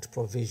abundant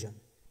provision.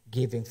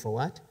 Giving for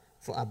what?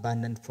 For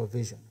abundant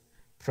provision.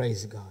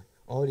 Praise God.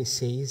 All it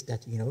says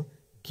that,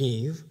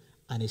 give,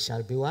 and it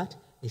shall be what?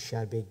 It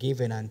shall be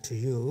given unto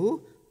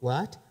you,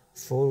 what?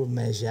 Full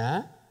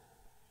measure.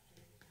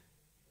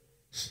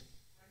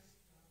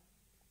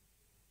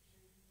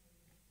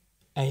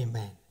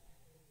 Amen.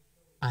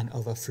 And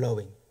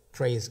overflowing.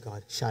 Praise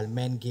God. Shall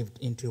men give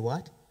into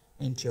what?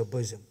 Into your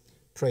bosom.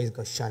 Praise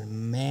God. Shall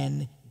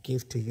men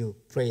give to you.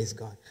 Praise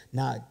God.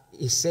 Now,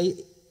 it say,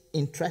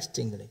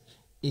 interestingly,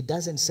 it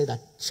doesn't say that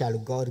shall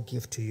God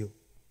give to you.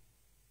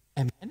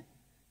 Amen.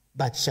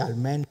 But shall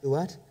men do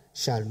what?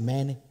 Shall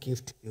men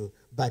give to you.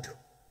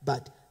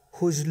 But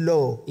whose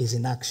law is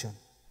in action?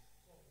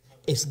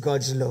 It's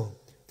God's law.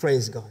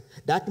 Praise God.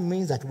 That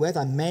means that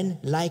whether men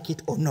like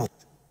it or not,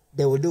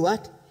 they will do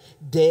what?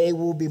 They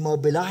will be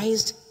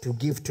mobilized to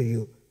give to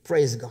you.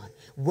 Praise God.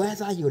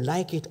 Whether you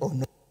like it or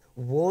not,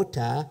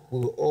 water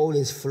will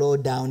always flow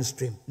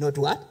downstream. Not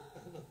what?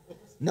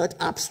 Not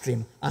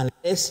upstream,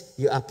 unless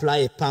you apply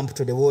a pump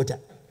to the water.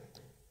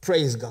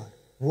 Praise God.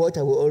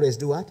 Water will always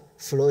do what?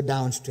 Flow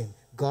downstream.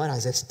 God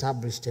has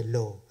established a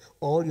law.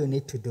 All you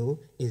need to do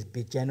is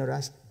be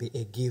generous, be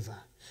a giver.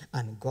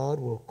 And God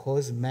will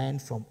cause men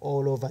from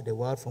all over the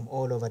world, from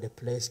all over the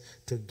place,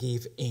 to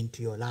give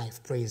into your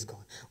life. Praise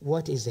God.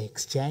 What is the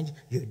exchange?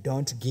 You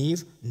don't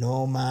give,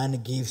 no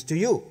man gives to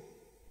you.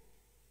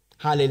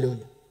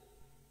 Hallelujah.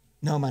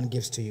 No man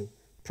gives to you.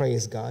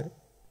 Praise God.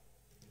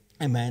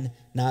 Amen.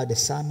 Now the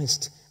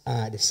psalmist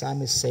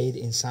said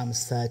in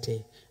Psalms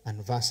 30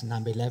 and verse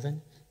number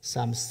 11,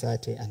 Psalms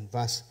 30 and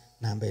verse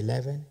number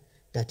 11,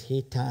 that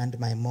he turned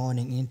my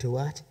mourning into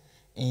what?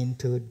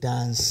 Into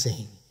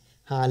dancing.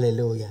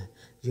 Hallelujah.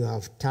 You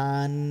have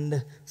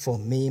turned for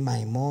me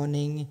my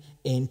mourning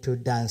into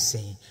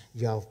dancing.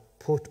 You have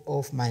put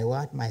off my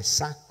what? My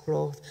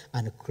sackcloth,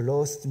 and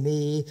clothed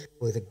me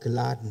with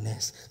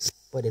gladness.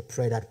 Somebody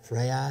pray that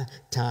prayer.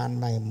 Turn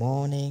my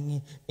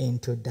mourning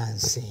into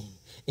dancing.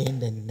 In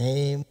the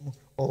name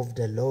of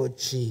the Lord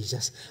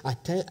Jesus. I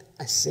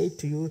say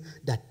to you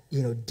that,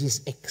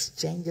 these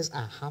exchanges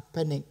are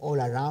happening all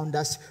around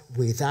us,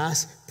 with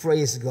us.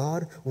 Praise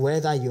God.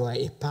 Whether you are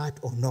a part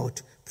or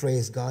not.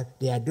 Praise God.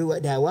 They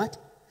are what?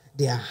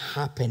 They are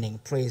happening.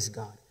 Praise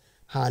God.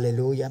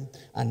 Hallelujah.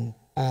 And,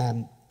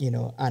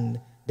 and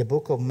the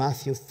book of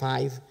Matthew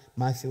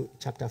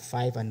chapter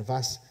 5 and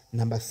verse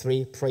number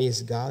 3.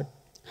 Praise God.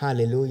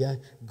 Hallelujah.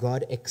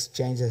 God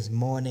exchanges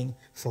mourning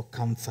for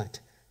comfort.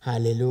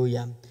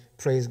 Hallelujah.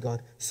 Praise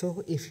God.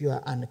 So if you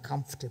are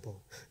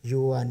uncomfortable,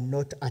 you are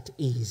not at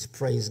ease,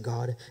 praise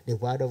God, the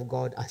word of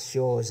God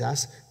assures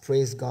us,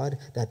 praise God,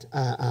 that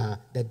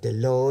that the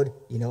Lord,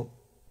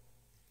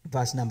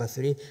 verse number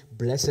 3,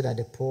 blessed are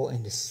the poor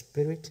in the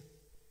spirit.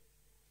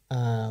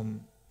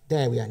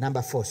 There we are.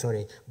 Number 4,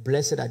 sorry.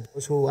 Blessed are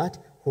those who what?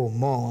 Who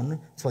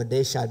mourn, for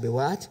they shall be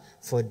what?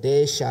 For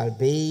they shall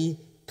be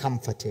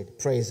comforted.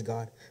 Praise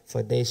God.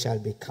 For they shall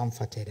be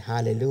comforted.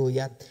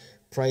 Hallelujah.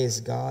 Praise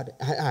God.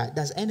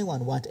 Does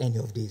anyone want any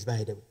of these,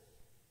 by the way?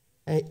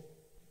 Hey,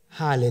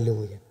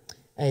 hallelujah.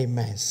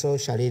 Amen. So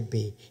shall it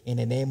be in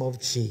the name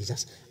of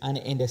Jesus. And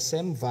in the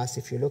same verse,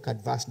 if you look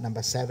at verse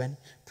number 7,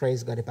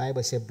 praise God, the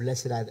Bible says,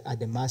 blessed are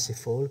the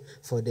merciful,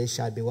 for they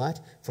shall be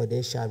what? For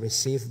they shall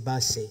receive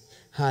mercy.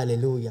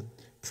 Hallelujah.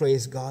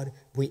 Praise God.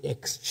 We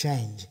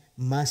exchange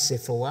mercy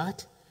for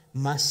what?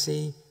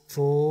 Mercy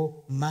for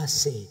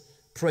mercy.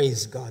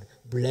 Praise God.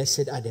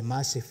 Blessed are the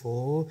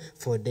merciful,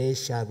 for they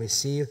shall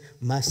receive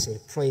mercy.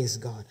 Praise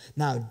God.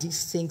 Now,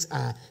 these things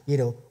are,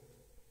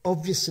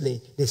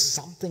 obviously, there's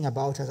something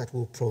about us that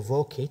will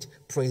provoke it.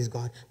 Praise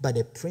God. But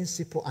the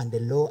principle and the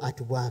law at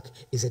work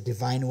is a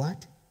divine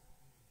what?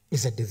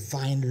 Is a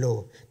divine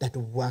law that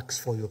works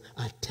for you.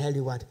 I tell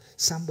you what,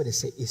 somebody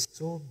say, it's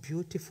so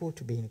beautiful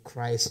to be in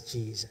Christ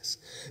Jesus,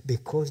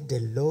 because the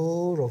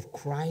law of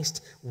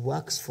Christ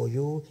works for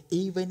you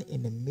even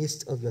in the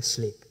midst of your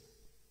sleep.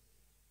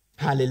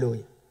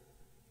 Hallelujah.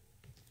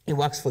 It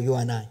works for you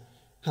and I.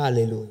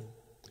 Hallelujah.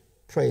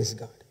 Praise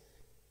God.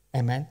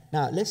 Amen.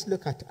 Now let's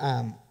look at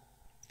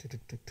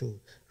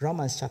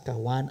Romans chapter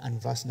 1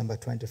 and verse number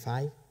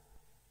 25.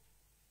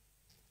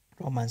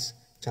 Romans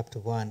chapter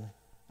 1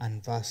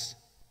 and verse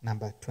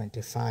number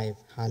 25.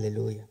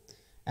 Hallelujah.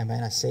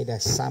 Amen. I say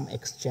that some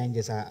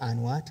exchanges are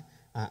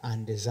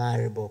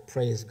undesirable.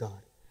 Praise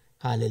God.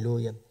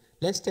 Hallelujah.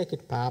 Let's take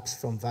it perhaps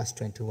from verse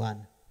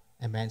 21.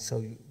 Amen. So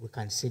we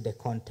can see the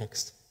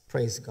context.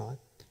 Praise God.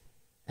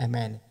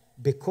 Amen.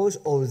 Because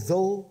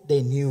although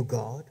they knew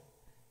God,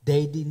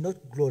 they did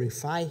not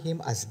glorify him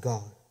as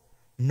God,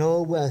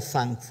 nor were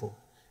thankful,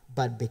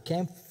 but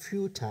became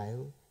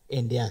futile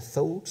in their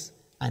thoughts,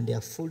 and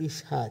their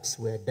foolish hearts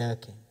were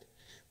darkened.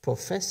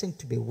 Professing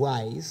to be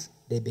wise,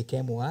 they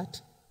became what?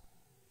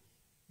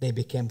 They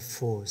became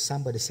fools.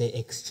 Somebody say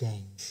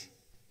exchange.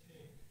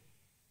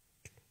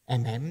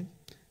 Amen.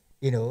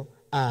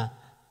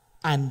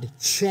 And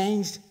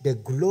changed the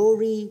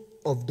glory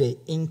of the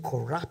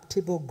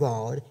incorruptible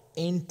God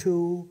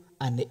into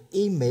an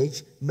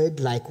image made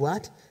like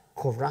what?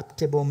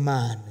 Corruptible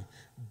man,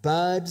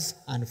 birds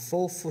and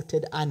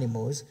four-footed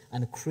animals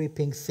and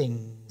creeping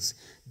things.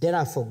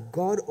 Therefore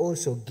God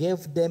also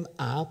gave them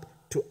up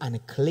to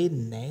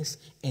uncleanness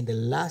in the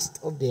lust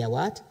of their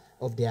what?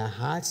 Of their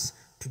hearts,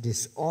 to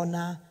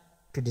dishonor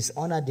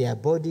their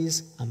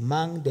bodies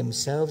among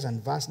themselves.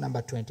 And verse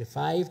number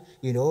 25,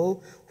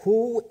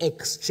 who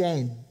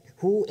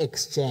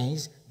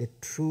exchanged the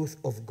truth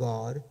of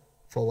God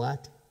for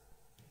what?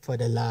 For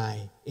the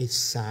lie. It's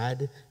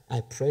sad.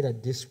 I pray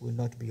that this will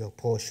not be your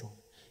portion.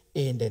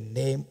 In the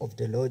name of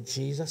the Lord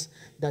Jesus,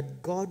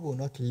 that God will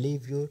not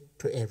leave you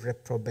to a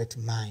reprobate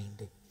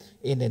mind.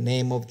 In the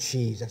name of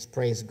Jesus.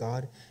 Praise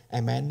God.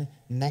 Amen.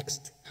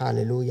 Next,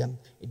 hallelujah.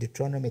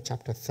 Deuteronomy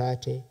chapter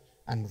 30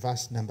 and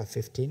verse number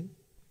 15.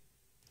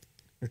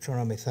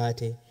 Deuteronomy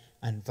 30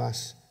 and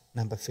verse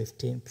number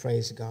 15.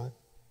 Praise God.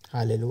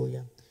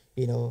 Hallelujah.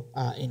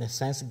 In a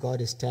sense,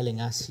 God is telling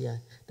us here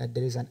that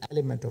there is an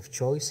element of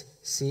choice.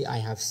 See, I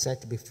have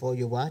set before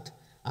you what?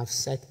 I've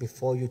set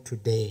before you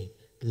today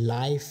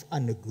life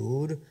and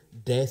good,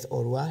 death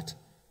or what?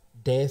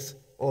 Death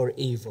or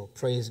evil.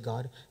 Praise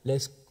God.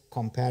 Let's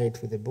compare it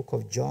with the book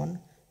of John.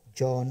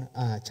 John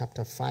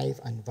chapter 5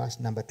 and verse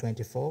number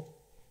 24.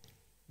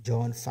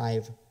 John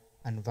 5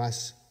 and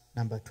verse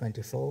number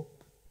 24.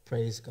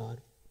 Praise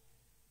God.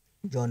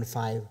 John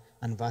 5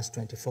 and verse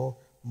 24.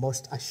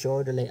 Most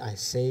assuredly I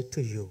say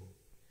to you,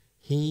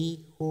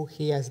 he who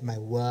hears my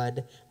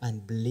word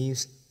and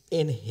believes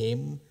in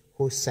him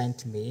who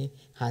sent me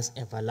has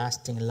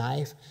everlasting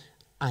life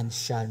and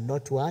shall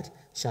not what?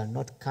 Shall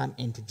not come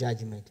into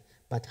judgment,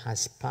 but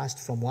has passed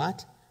from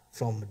what?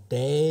 From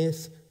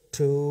death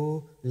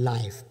to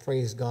life.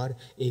 Praise God.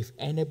 If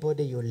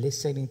anybody you're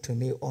listening to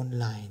me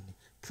online,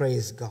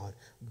 praise God.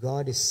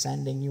 God is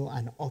sending you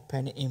an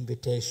open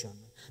invitation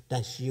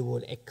that you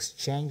will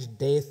exchange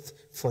death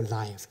for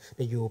life,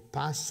 that you will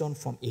pass on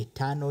from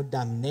eternal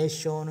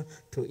damnation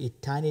to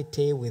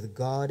eternity with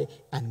God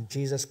and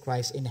Jesus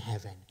Christ in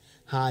heaven.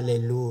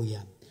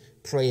 Hallelujah.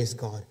 Praise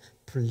God.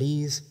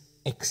 Please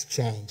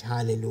exchange.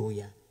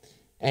 Hallelujah.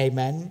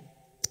 Amen.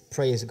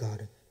 Praise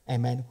God.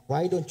 Amen.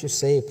 Why don't you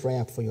say a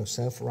prayer for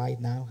yourself right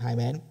now?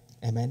 Amen.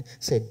 Amen.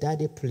 Say,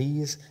 Daddy,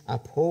 please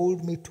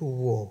uphold me to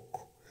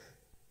walk,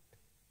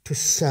 to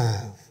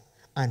serve,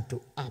 and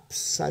to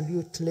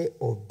absolutely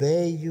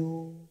obey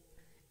you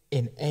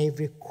in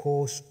every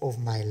course of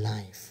my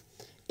life.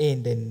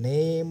 In the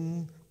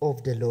name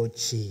of the Lord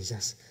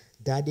Jesus.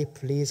 Daddy,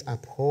 please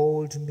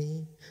uphold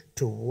me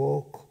to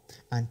walk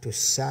and to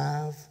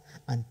serve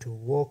and to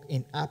walk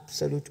in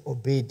absolute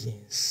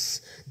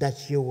obedience,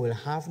 that you will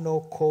have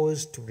no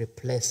cause to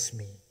replace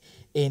me.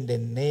 In the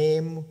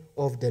name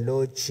of the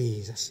Lord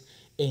Jesus.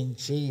 In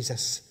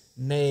Jesus'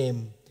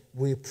 name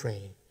we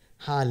pray.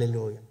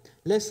 Hallelujah.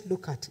 Let's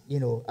look at,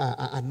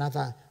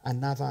 another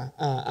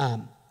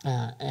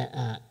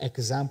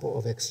example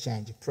of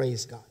exchange.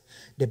 Praise God.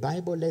 The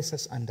Bible lets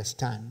us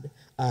understand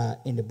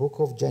in the book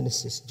of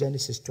Genesis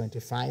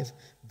 25,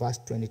 verse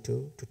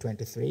 22 to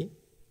 23.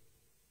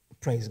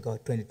 Praise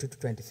God, 22 to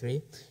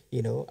 23.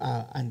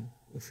 And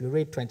if you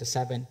read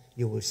 27,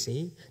 you will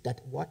see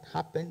that what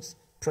happens,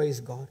 praise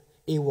God,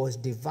 it was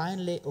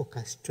divinely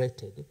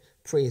orchestrated,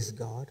 praise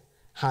God,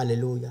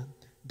 hallelujah,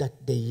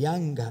 that the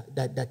younger,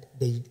 that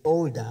the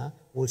older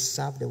will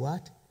serve the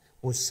what?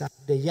 Will serve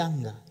the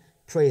younger.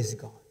 Praise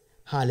God.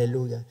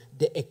 Hallelujah.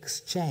 The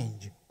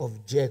exchange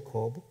of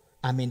Jacob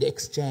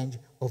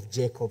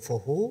for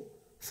who?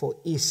 For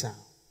Esau.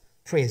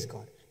 Praise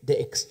God. The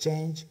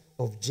exchange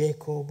of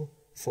Jacob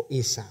for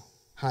Esau.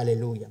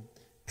 Hallelujah.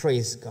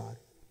 Praise God.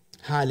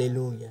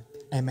 Hallelujah.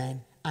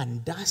 Amen.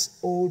 And that's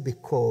all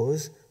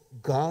because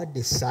God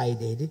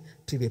decided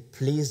to be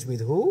pleased with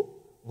who?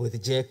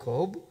 With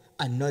Jacob,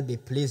 and not be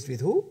pleased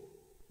with who?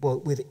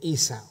 But with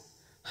Esau.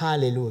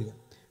 Hallelujah.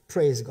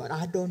 Praise God.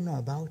 I don't know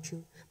about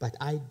you, but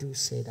I do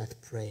say that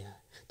prayer,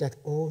 that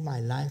all my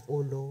life,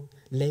 oh Lord,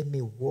 let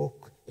me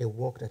walk a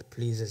walk that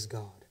pleases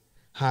God.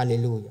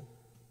 Hallelujah.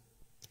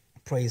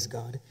 Praise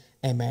God.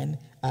 Amen.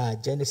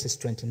 Genesis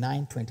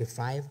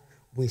 29:25,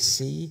 we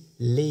see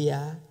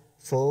Leah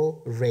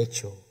for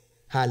Rachel.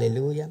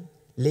 Hallelujah.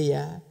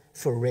 Leah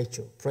for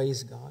Rachel.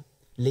 Praise God.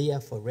 Leah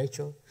for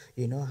Rachel.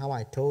 You know how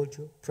I told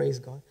you, praise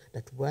God,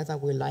 that whether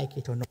we like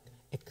it or not,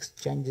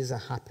 exchanges are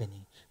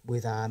happening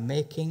with our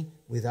making,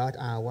 without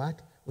our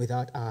what?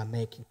 Without our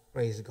making.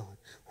 Praise God.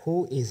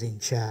 Who is in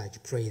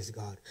charge? Praise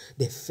God.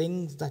 The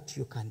things that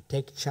you can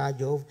take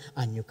charge of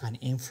and you can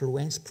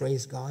influence,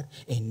 praise God,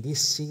 in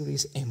this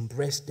series,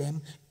 embrace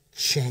them,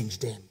 change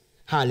them.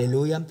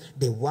 Hallelujah.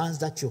 The ones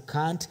that you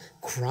can't,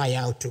 cry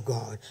out to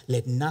God.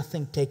 Let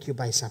nothing take you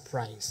by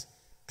surprise.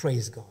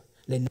 Praise God.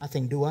 Let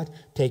nothing do what?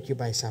 Take you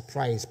by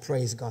surprise.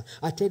 Praise God.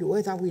 I tell you,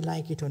 whether we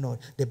like it or not,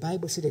 the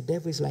Bible says the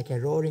devil is like a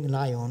roaring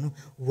lion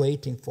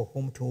waiting for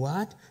whom to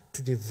what?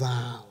 To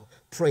devour.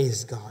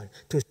 Praise God.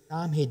 To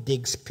some he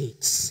digs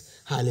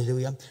pits.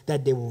 Hallelujah.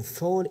 That they will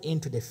fall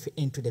into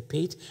the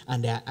pit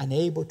and they are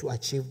unable to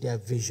achieve their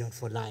vision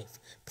for life.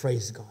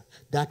 Praise God.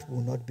 That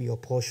will not be your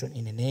portion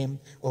in the name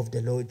of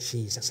the Lord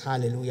Jesus.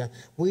 Hallelujah.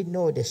 We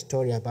know the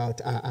story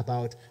about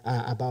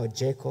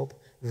Jacob,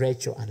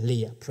 Rachel, and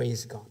Leah.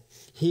 Praise God.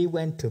 He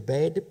went to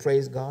bed,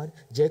 praise God.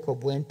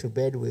 Jacob went to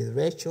bed with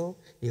Rachel.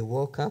 He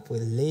woke up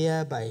with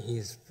Leah by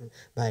his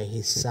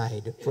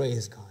side.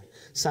 Praise God.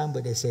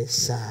 Somebody say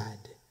sad.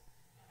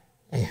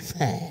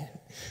 Amen.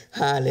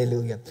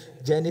 Hallelujah.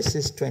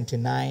 Genesis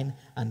 29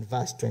 and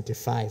verse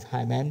 25.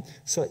 Amen.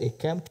 So it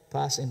came to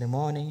pass in the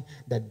morning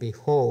that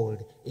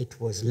behold, it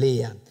was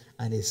Leah.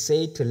 And he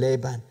said to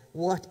Laban,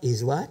 what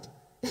is what?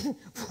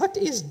 What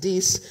is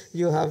this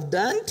you have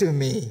done to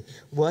me?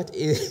 What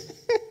is...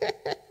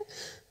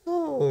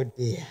 Oh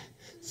dear.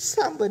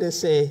 Somebody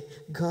say,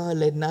 God,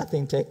 let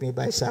nothing take me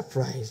by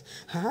surprise.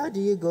 How do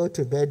you go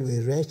to bed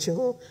with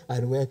Rachel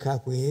and wake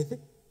up with?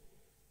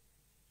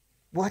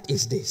 What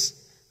is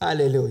this?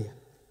 Hallelujah.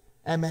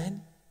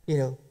 Amen.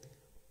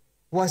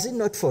 Was it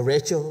not for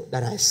Rachel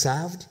that I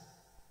served?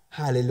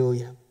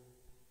 Hallelujah.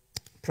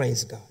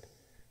 Praise God.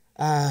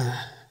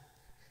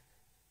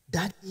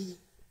 Daddy,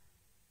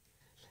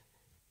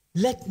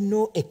 let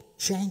no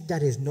exchange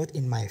that is not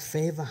in my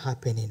favor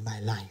happen in my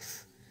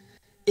life.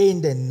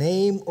 In the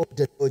name of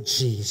the Lord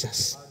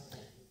Jesus.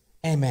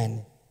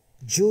 Amen.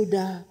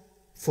 Judah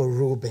for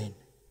Reuben.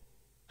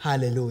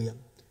 Hallelujah.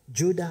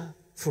 Judah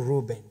for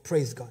Reuben.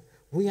 Praise God.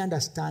 we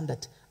understand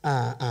that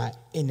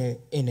in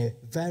a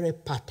very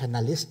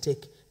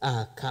paternalistic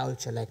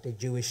culture like the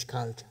Jewish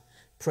culture,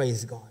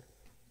 praise God,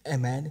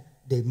 amen,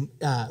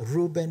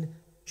 Reuben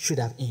should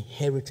have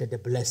inherited the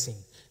blessing,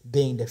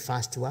 being the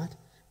first what?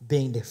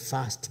 Being the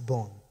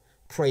firstborn.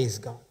 Praise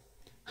God.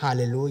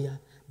 Hallelujah.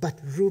 But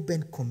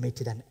Reuben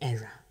committed an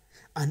error.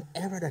 An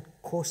error that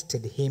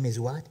costed him is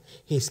what?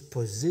 His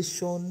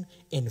position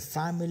in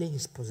family,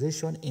 his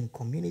position in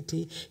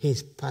community,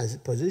 his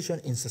position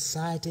in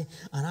society,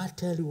 and I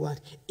tell you what,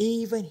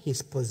 even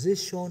his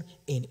position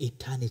in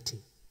eternity.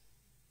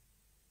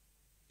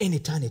 In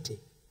eternity.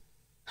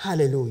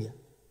 Hallelujah.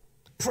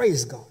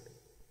 Praise God.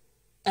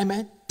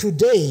 Amen.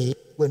 Today,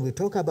 when we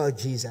talk about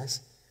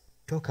Jesus,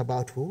 talk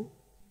about who?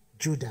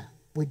 Judah.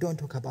 We don't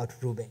talk about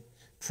Reuben.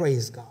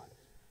 Praise God.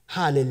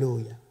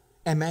 Hallelujah.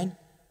 Amen.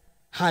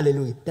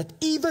 Hallelujah. That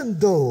even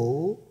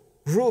though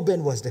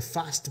Reuben was the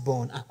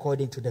firstborn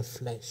according to the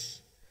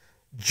flesh,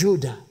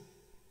 Judah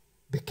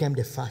became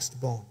the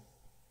firstborn.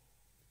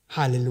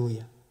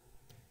 Hallelujah.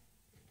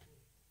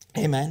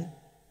 Amen.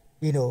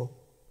 You know,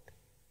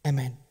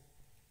 amen.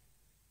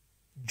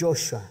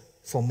 Joshua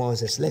for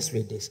Moses. Let's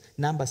read this.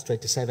 Numbers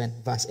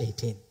 27 verse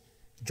 18.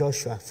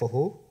 Joshua for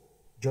who?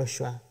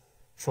 Joshua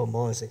for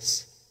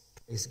Moses.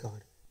 Praise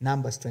God.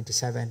 Numbers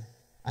 27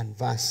 and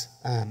verse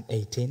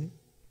 18.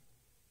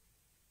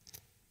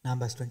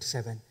 Numbers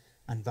 27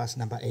 and verse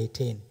number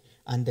 18.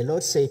 And the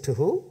Lord said to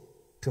who?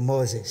 To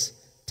Moses.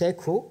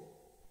 Take who?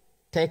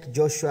 Take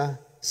Joshua,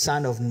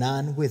 son of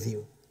Nun, with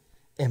you,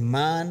 a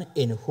man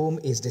in whom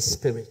is the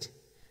Spirit,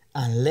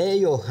 and lay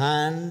your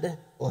hand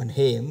on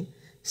him,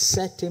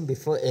 set him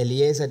before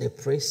Eleazar the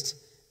priest,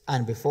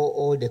 and before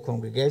all the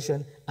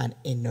congregation, and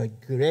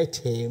inaugurate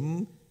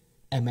him,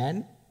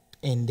 amen,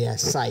 in their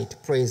sight.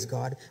 Praise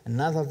God.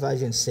 Another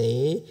version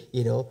say,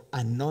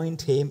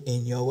 anoint him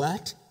in your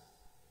what?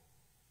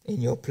 In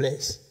your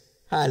place.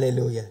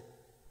 Hallelujah.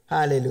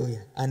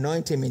 Hallelujah.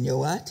 Anoint him in your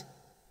what?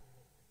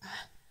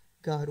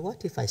 God,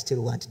 what if I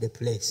still want the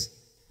place?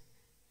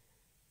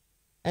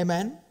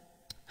 Amen.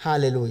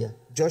 Hallelujah.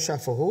 Joshua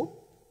for who?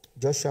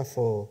 Joshua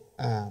for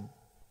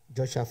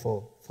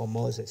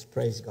Moses.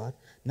 Praise God.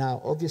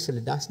 Now,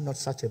 obviously, that's not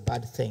such a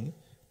bad thing.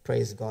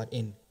 Praise God.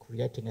 In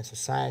creating a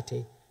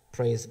society,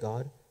 praise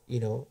God,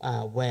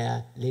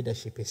 where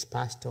leadership is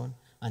passed on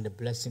and the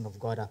blessing of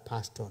God are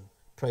passed on.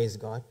 Praise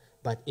God.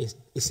 But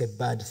it's a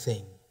bad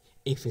thing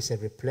if it's a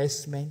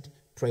replacement,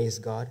 praise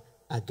God,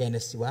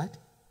 against what?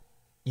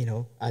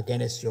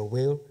 Against your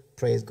will,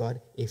 praise God.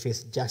 If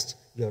it's just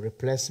your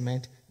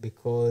replacement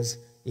because,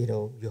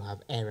 you have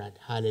erred.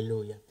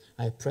 Hallelujah.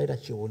 I pray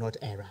that you will not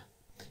err.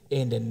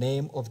 In the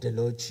name of the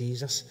Lord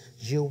Jesus,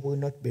 you will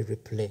not be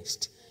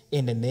replaced.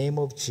 In the name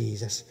of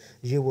Jesus,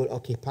 you will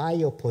occupy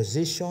your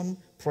position,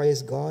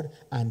 praise God,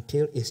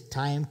 until it's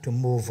time to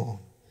move on.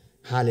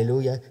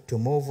 Hallelujah. To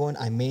move on,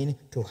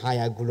 to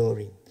higher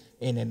glory.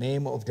 In the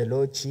name of the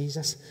Lord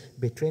Jesus,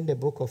 between the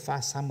book of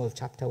 1 Samuel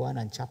chapter 1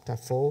 and chapter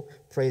 4,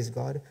 praise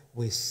God,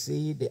 we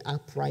see the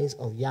uprise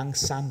of young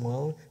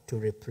Samuel to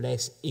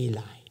replace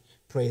Eli.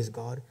 Praise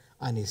God.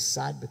 And it's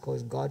sad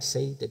because God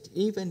said that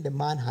even the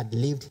man had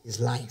lived his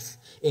life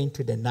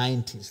into the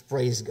 90s.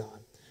 Praise God.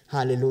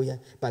 Hallelujah.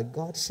 But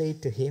God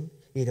said to him,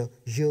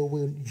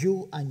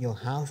 you and your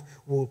house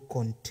will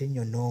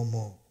continue no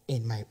more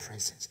in my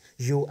presence.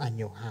 You and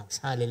your house.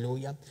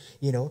 Hallelujah.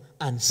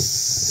 And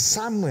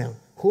Samuel,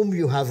 whom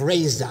you have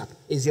raised up,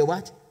 is your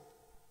what?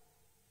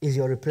 Is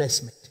your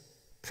replacement.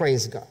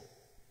 Praise God.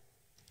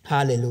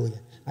 Hallelujah.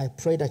 I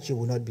pray that you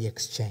will not be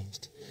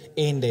exchanged.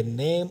 In the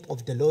name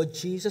of the Lord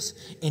Jesus,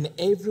 in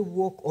every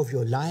walk of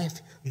your life,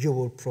 you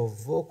will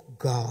provoke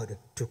God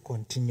to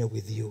continue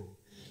with you.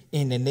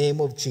 In the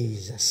name of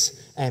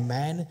Jesus.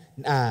 Amen.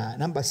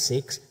 Number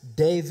 6,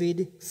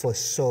 David for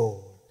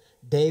Saul.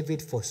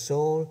 David for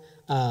Saul,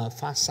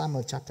 1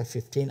 Samuel chapter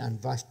 15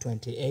 and verse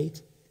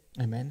 28.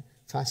 Amen.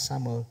 1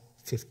 Samuel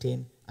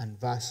 15 and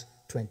verse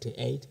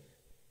 28.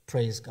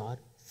 Praise God.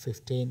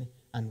 15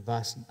 and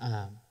verse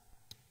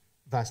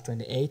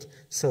 28.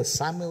 So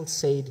Samuel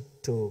said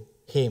to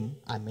him,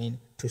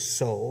 to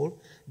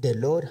Saul, the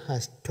Lord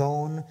has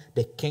torn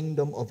the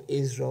kingdom of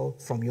Israel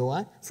from you,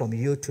 what? From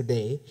you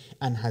today,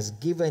 and has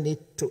given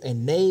it to a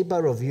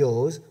neighbor of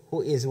yours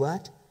who is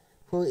what?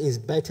 Who is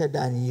better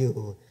than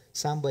you.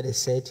 Somebody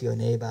say to your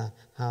neighbor,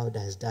 how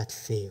does that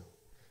feel?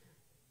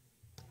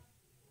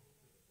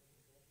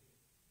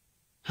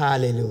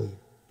 Hallelujah.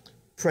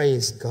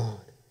 Praise God.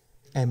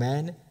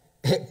 Amen.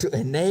 To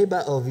a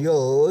neighbor of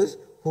yours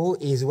who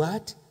is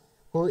what?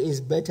 Who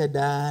is better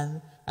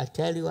than. I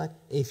tell you what,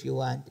 if you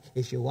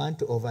want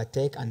to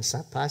overtake and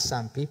surpass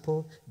some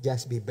people,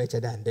 just be better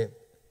than them.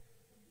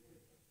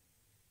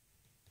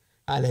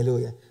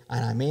 Hallelujah.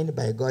 And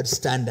by God's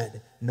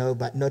standard, no,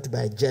 but not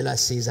by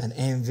jealousies and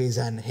envies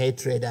and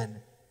hatred and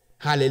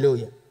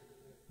hallelujah.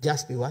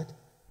 Just be what?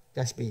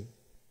 Just be.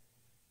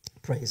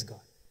 Praise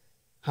God.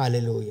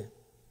 Hallelujah.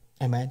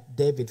 Amen.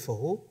 David for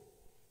who?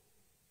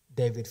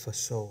 David for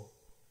Saul.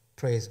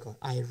 Praise God.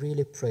 I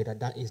really pray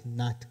that is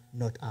not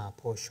our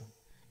portion.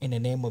 In the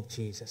name of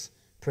Jesus.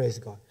 Praise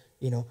God.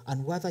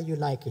 and whether you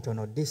like it or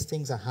not, these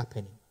things are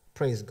happening.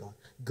 Praise God.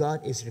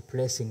 God is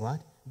replacing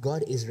what?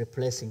 God is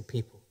replacing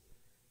people.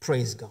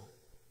 Praise God.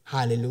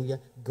 Hallelujah.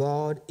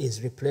 God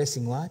is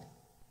replacing what?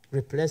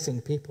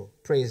 Replacing people.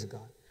 Praise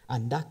God.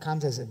 And that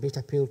comes as a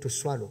bitter pill to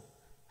swallow.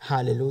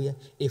 Hallelujah.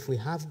 If we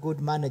have good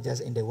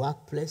managers in the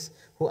workplace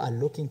who are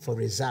looking for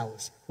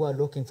results, who are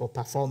looking for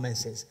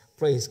performances,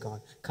 praise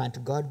God.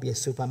 Can't God be a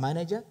super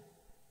manager?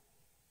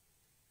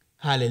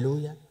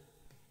 Hallelujah.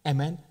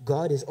 Amen.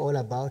 God is all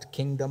about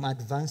kingdom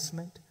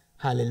advancement.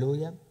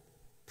 Hallelujah.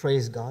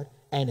 Praise God.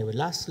 Anyway,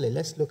 lastly,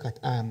 let's look at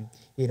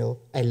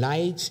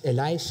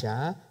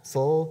Elisha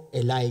for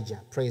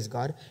Elijah. Praise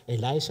God.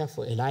 Elisha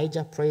for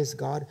Elijah. Praise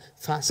God.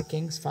 First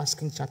Kings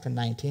chapter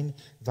 19,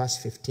 verse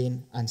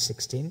 15 and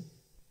 16.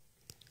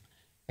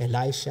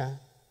 Elisha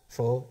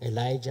for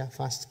Elijah.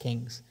 First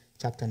Kings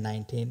chapter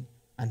 19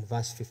 and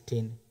verse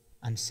 15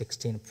 and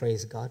 16.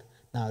 Praise God.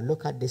 Now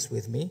look at this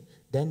with me.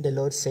 Then the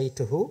Lord said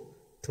to who?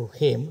 To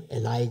him,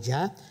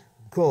 Elijah,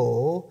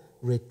 go,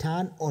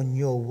 return on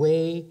your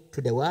way to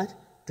the what?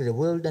 To the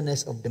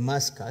wilderness of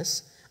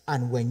Damascus,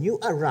 and when you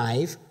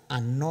arrive,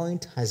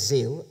 anoint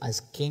Hazael as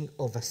king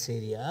of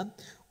Assyria.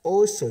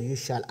 Also you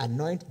shall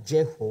anoint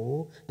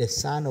Jehu, the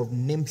son of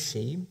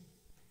Nimshi,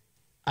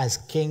 as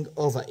king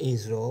over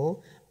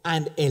Israel,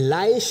 and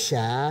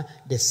Elisha,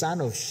 the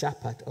son of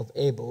Shaphat of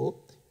Abel,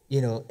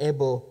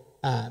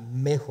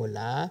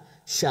 Meholah,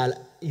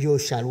 you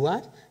shall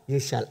what? You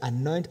shall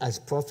anoint as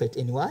prophet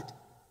in what?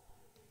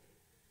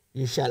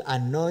 You shall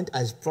anoint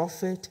as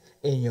prophet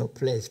in your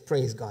place.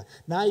 Praise God.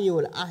 Now you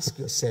will ask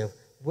yourself,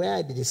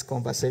 where did this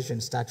conversation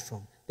start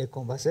from? The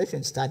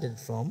conversation started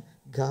from,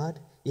 God,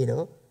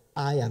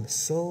 I am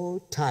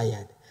so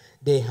tired.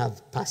 They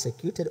have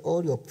persecuted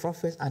all your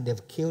prophets and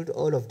they've killed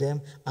all of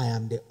them. I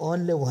am the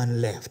only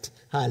one left.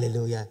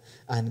 Hallelujah.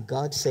 And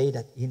God said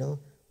that,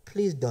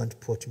 please don't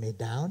put me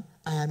down.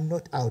 I am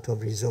not out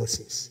of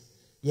resources.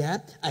 Yeah,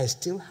 I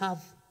still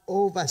have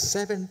over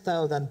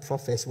 7,000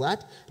 prophets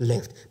left.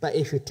 But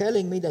if you're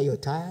telling me that you're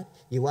tired,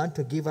 you want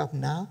to give up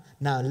now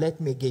let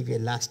me give you a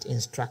last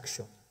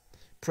instruction.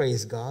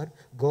 Praise God.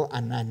 Go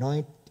and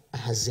anoint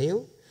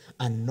Hazael,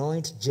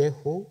 anoint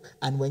Jehu,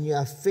 and when you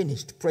are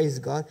finished, praise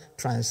God,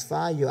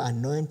 transfer your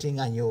anointing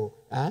and your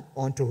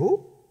onto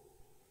who?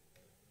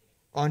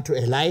 Onto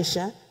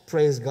Elisha.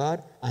 Praise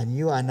God. And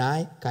you and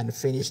I can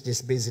finish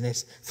this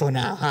business for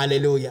now.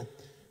 Hallelujah.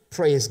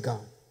 Praise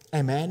God.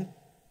 Amen.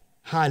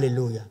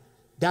 Hallelujah.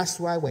 That's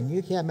why when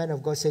you hear men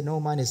of God say no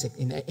man is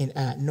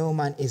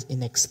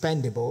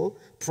inexpendable,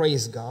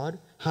 praise God,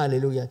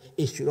 hallelujah,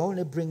 it should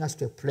only bring us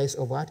to a place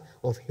of what?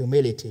 Of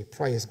humility,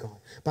 praise God.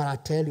 But I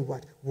tell you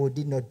what, would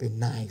it not be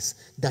nice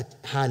that,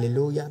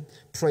 hallelujah,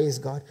 praise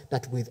God,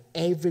 that with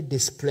every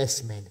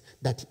displacement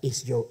that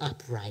is your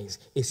uprise,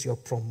 is your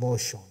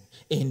promotion,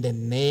 in the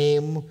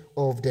name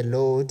of the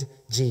Lord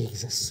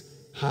Jesus.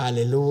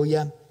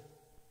 Hallelujah.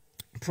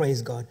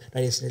 Praise God.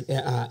 That is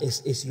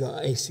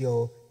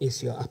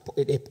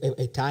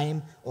a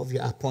time of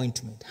your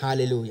appointment.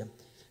 Hallelujah.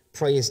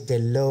 Praise the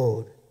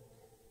Lord.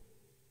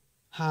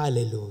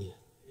 Hallelujah.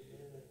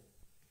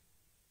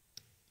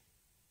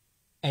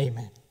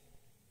 Amen.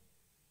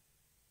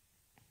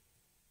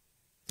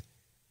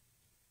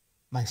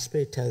 My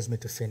spirit tells me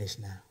to finish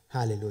now.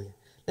 Hallelujah.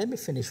 Let me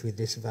finish with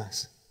this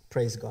verse.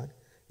 Praise God.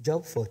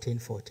 Job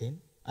 14:14.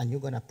 And you're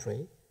going to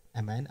pray.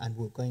 Amen. And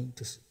we're going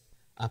to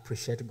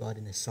appreciate God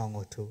in a song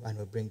or two, and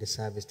we'll bring the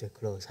service to a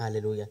close.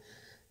 Hallelujah.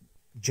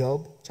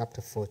 Job chapter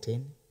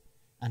 14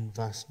 and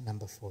verse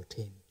number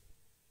 14.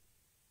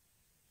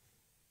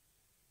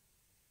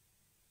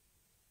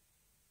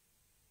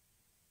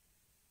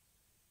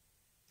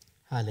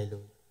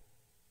 Hallelujah.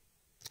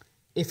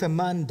 If a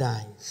man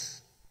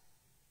dies,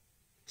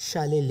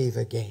 shall he live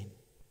again?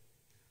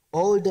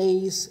 All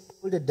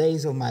the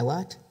days of my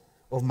what?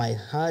 Of my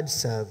hard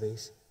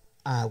service,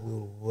 I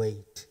will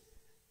wait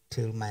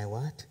till my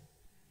what?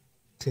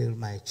 Till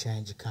my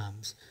change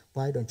comes.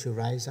 Why don't you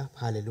rise up?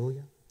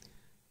 Hallelujah.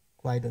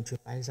 Why don't you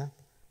rise up?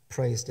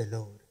 Praise the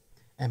Lord.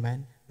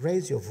 Amen.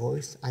 Raise your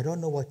voice. I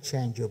don't know what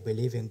change you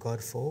believe in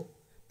God for.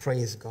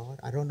 Praise God.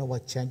 I don't know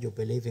what change you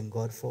believe in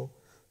God for.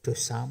 To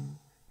some,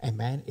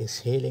 amen, is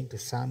healing. To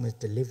some is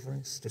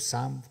deliverance. To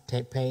some,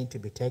 pain to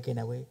be taken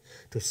away.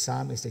 To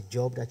some is the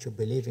job that you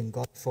believe in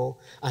God for.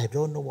 I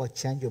don't know what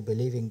change you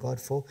believe in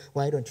God for.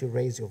 Why don't you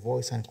raise your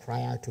voice and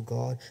cry out to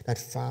God that,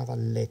 Father,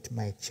 let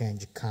my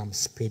change come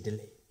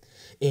speedily.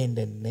 In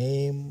the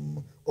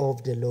name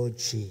of the Lord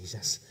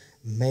Jesus,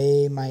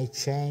 may my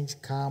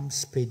change come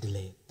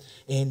speedily.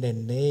 In the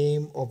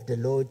name of the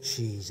Lord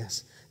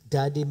Jesus,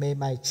 Daddy, may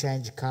my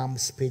change come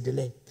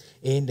speedily.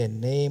 In the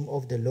name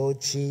of the Lord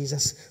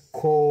Jesus,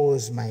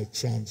 cause my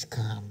change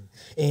come.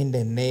 In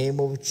the name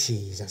of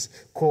Jesus,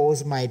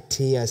 cause my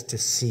tears to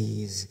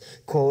cease.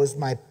 Cause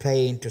my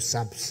pain to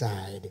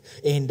subside.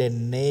 In the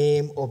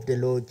name of the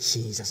Lord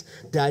Jesus,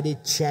 Daddy,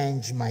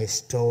 change my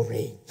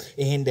story.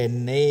 In the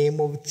name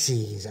of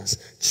Jesus,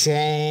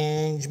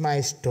 change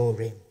my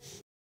story.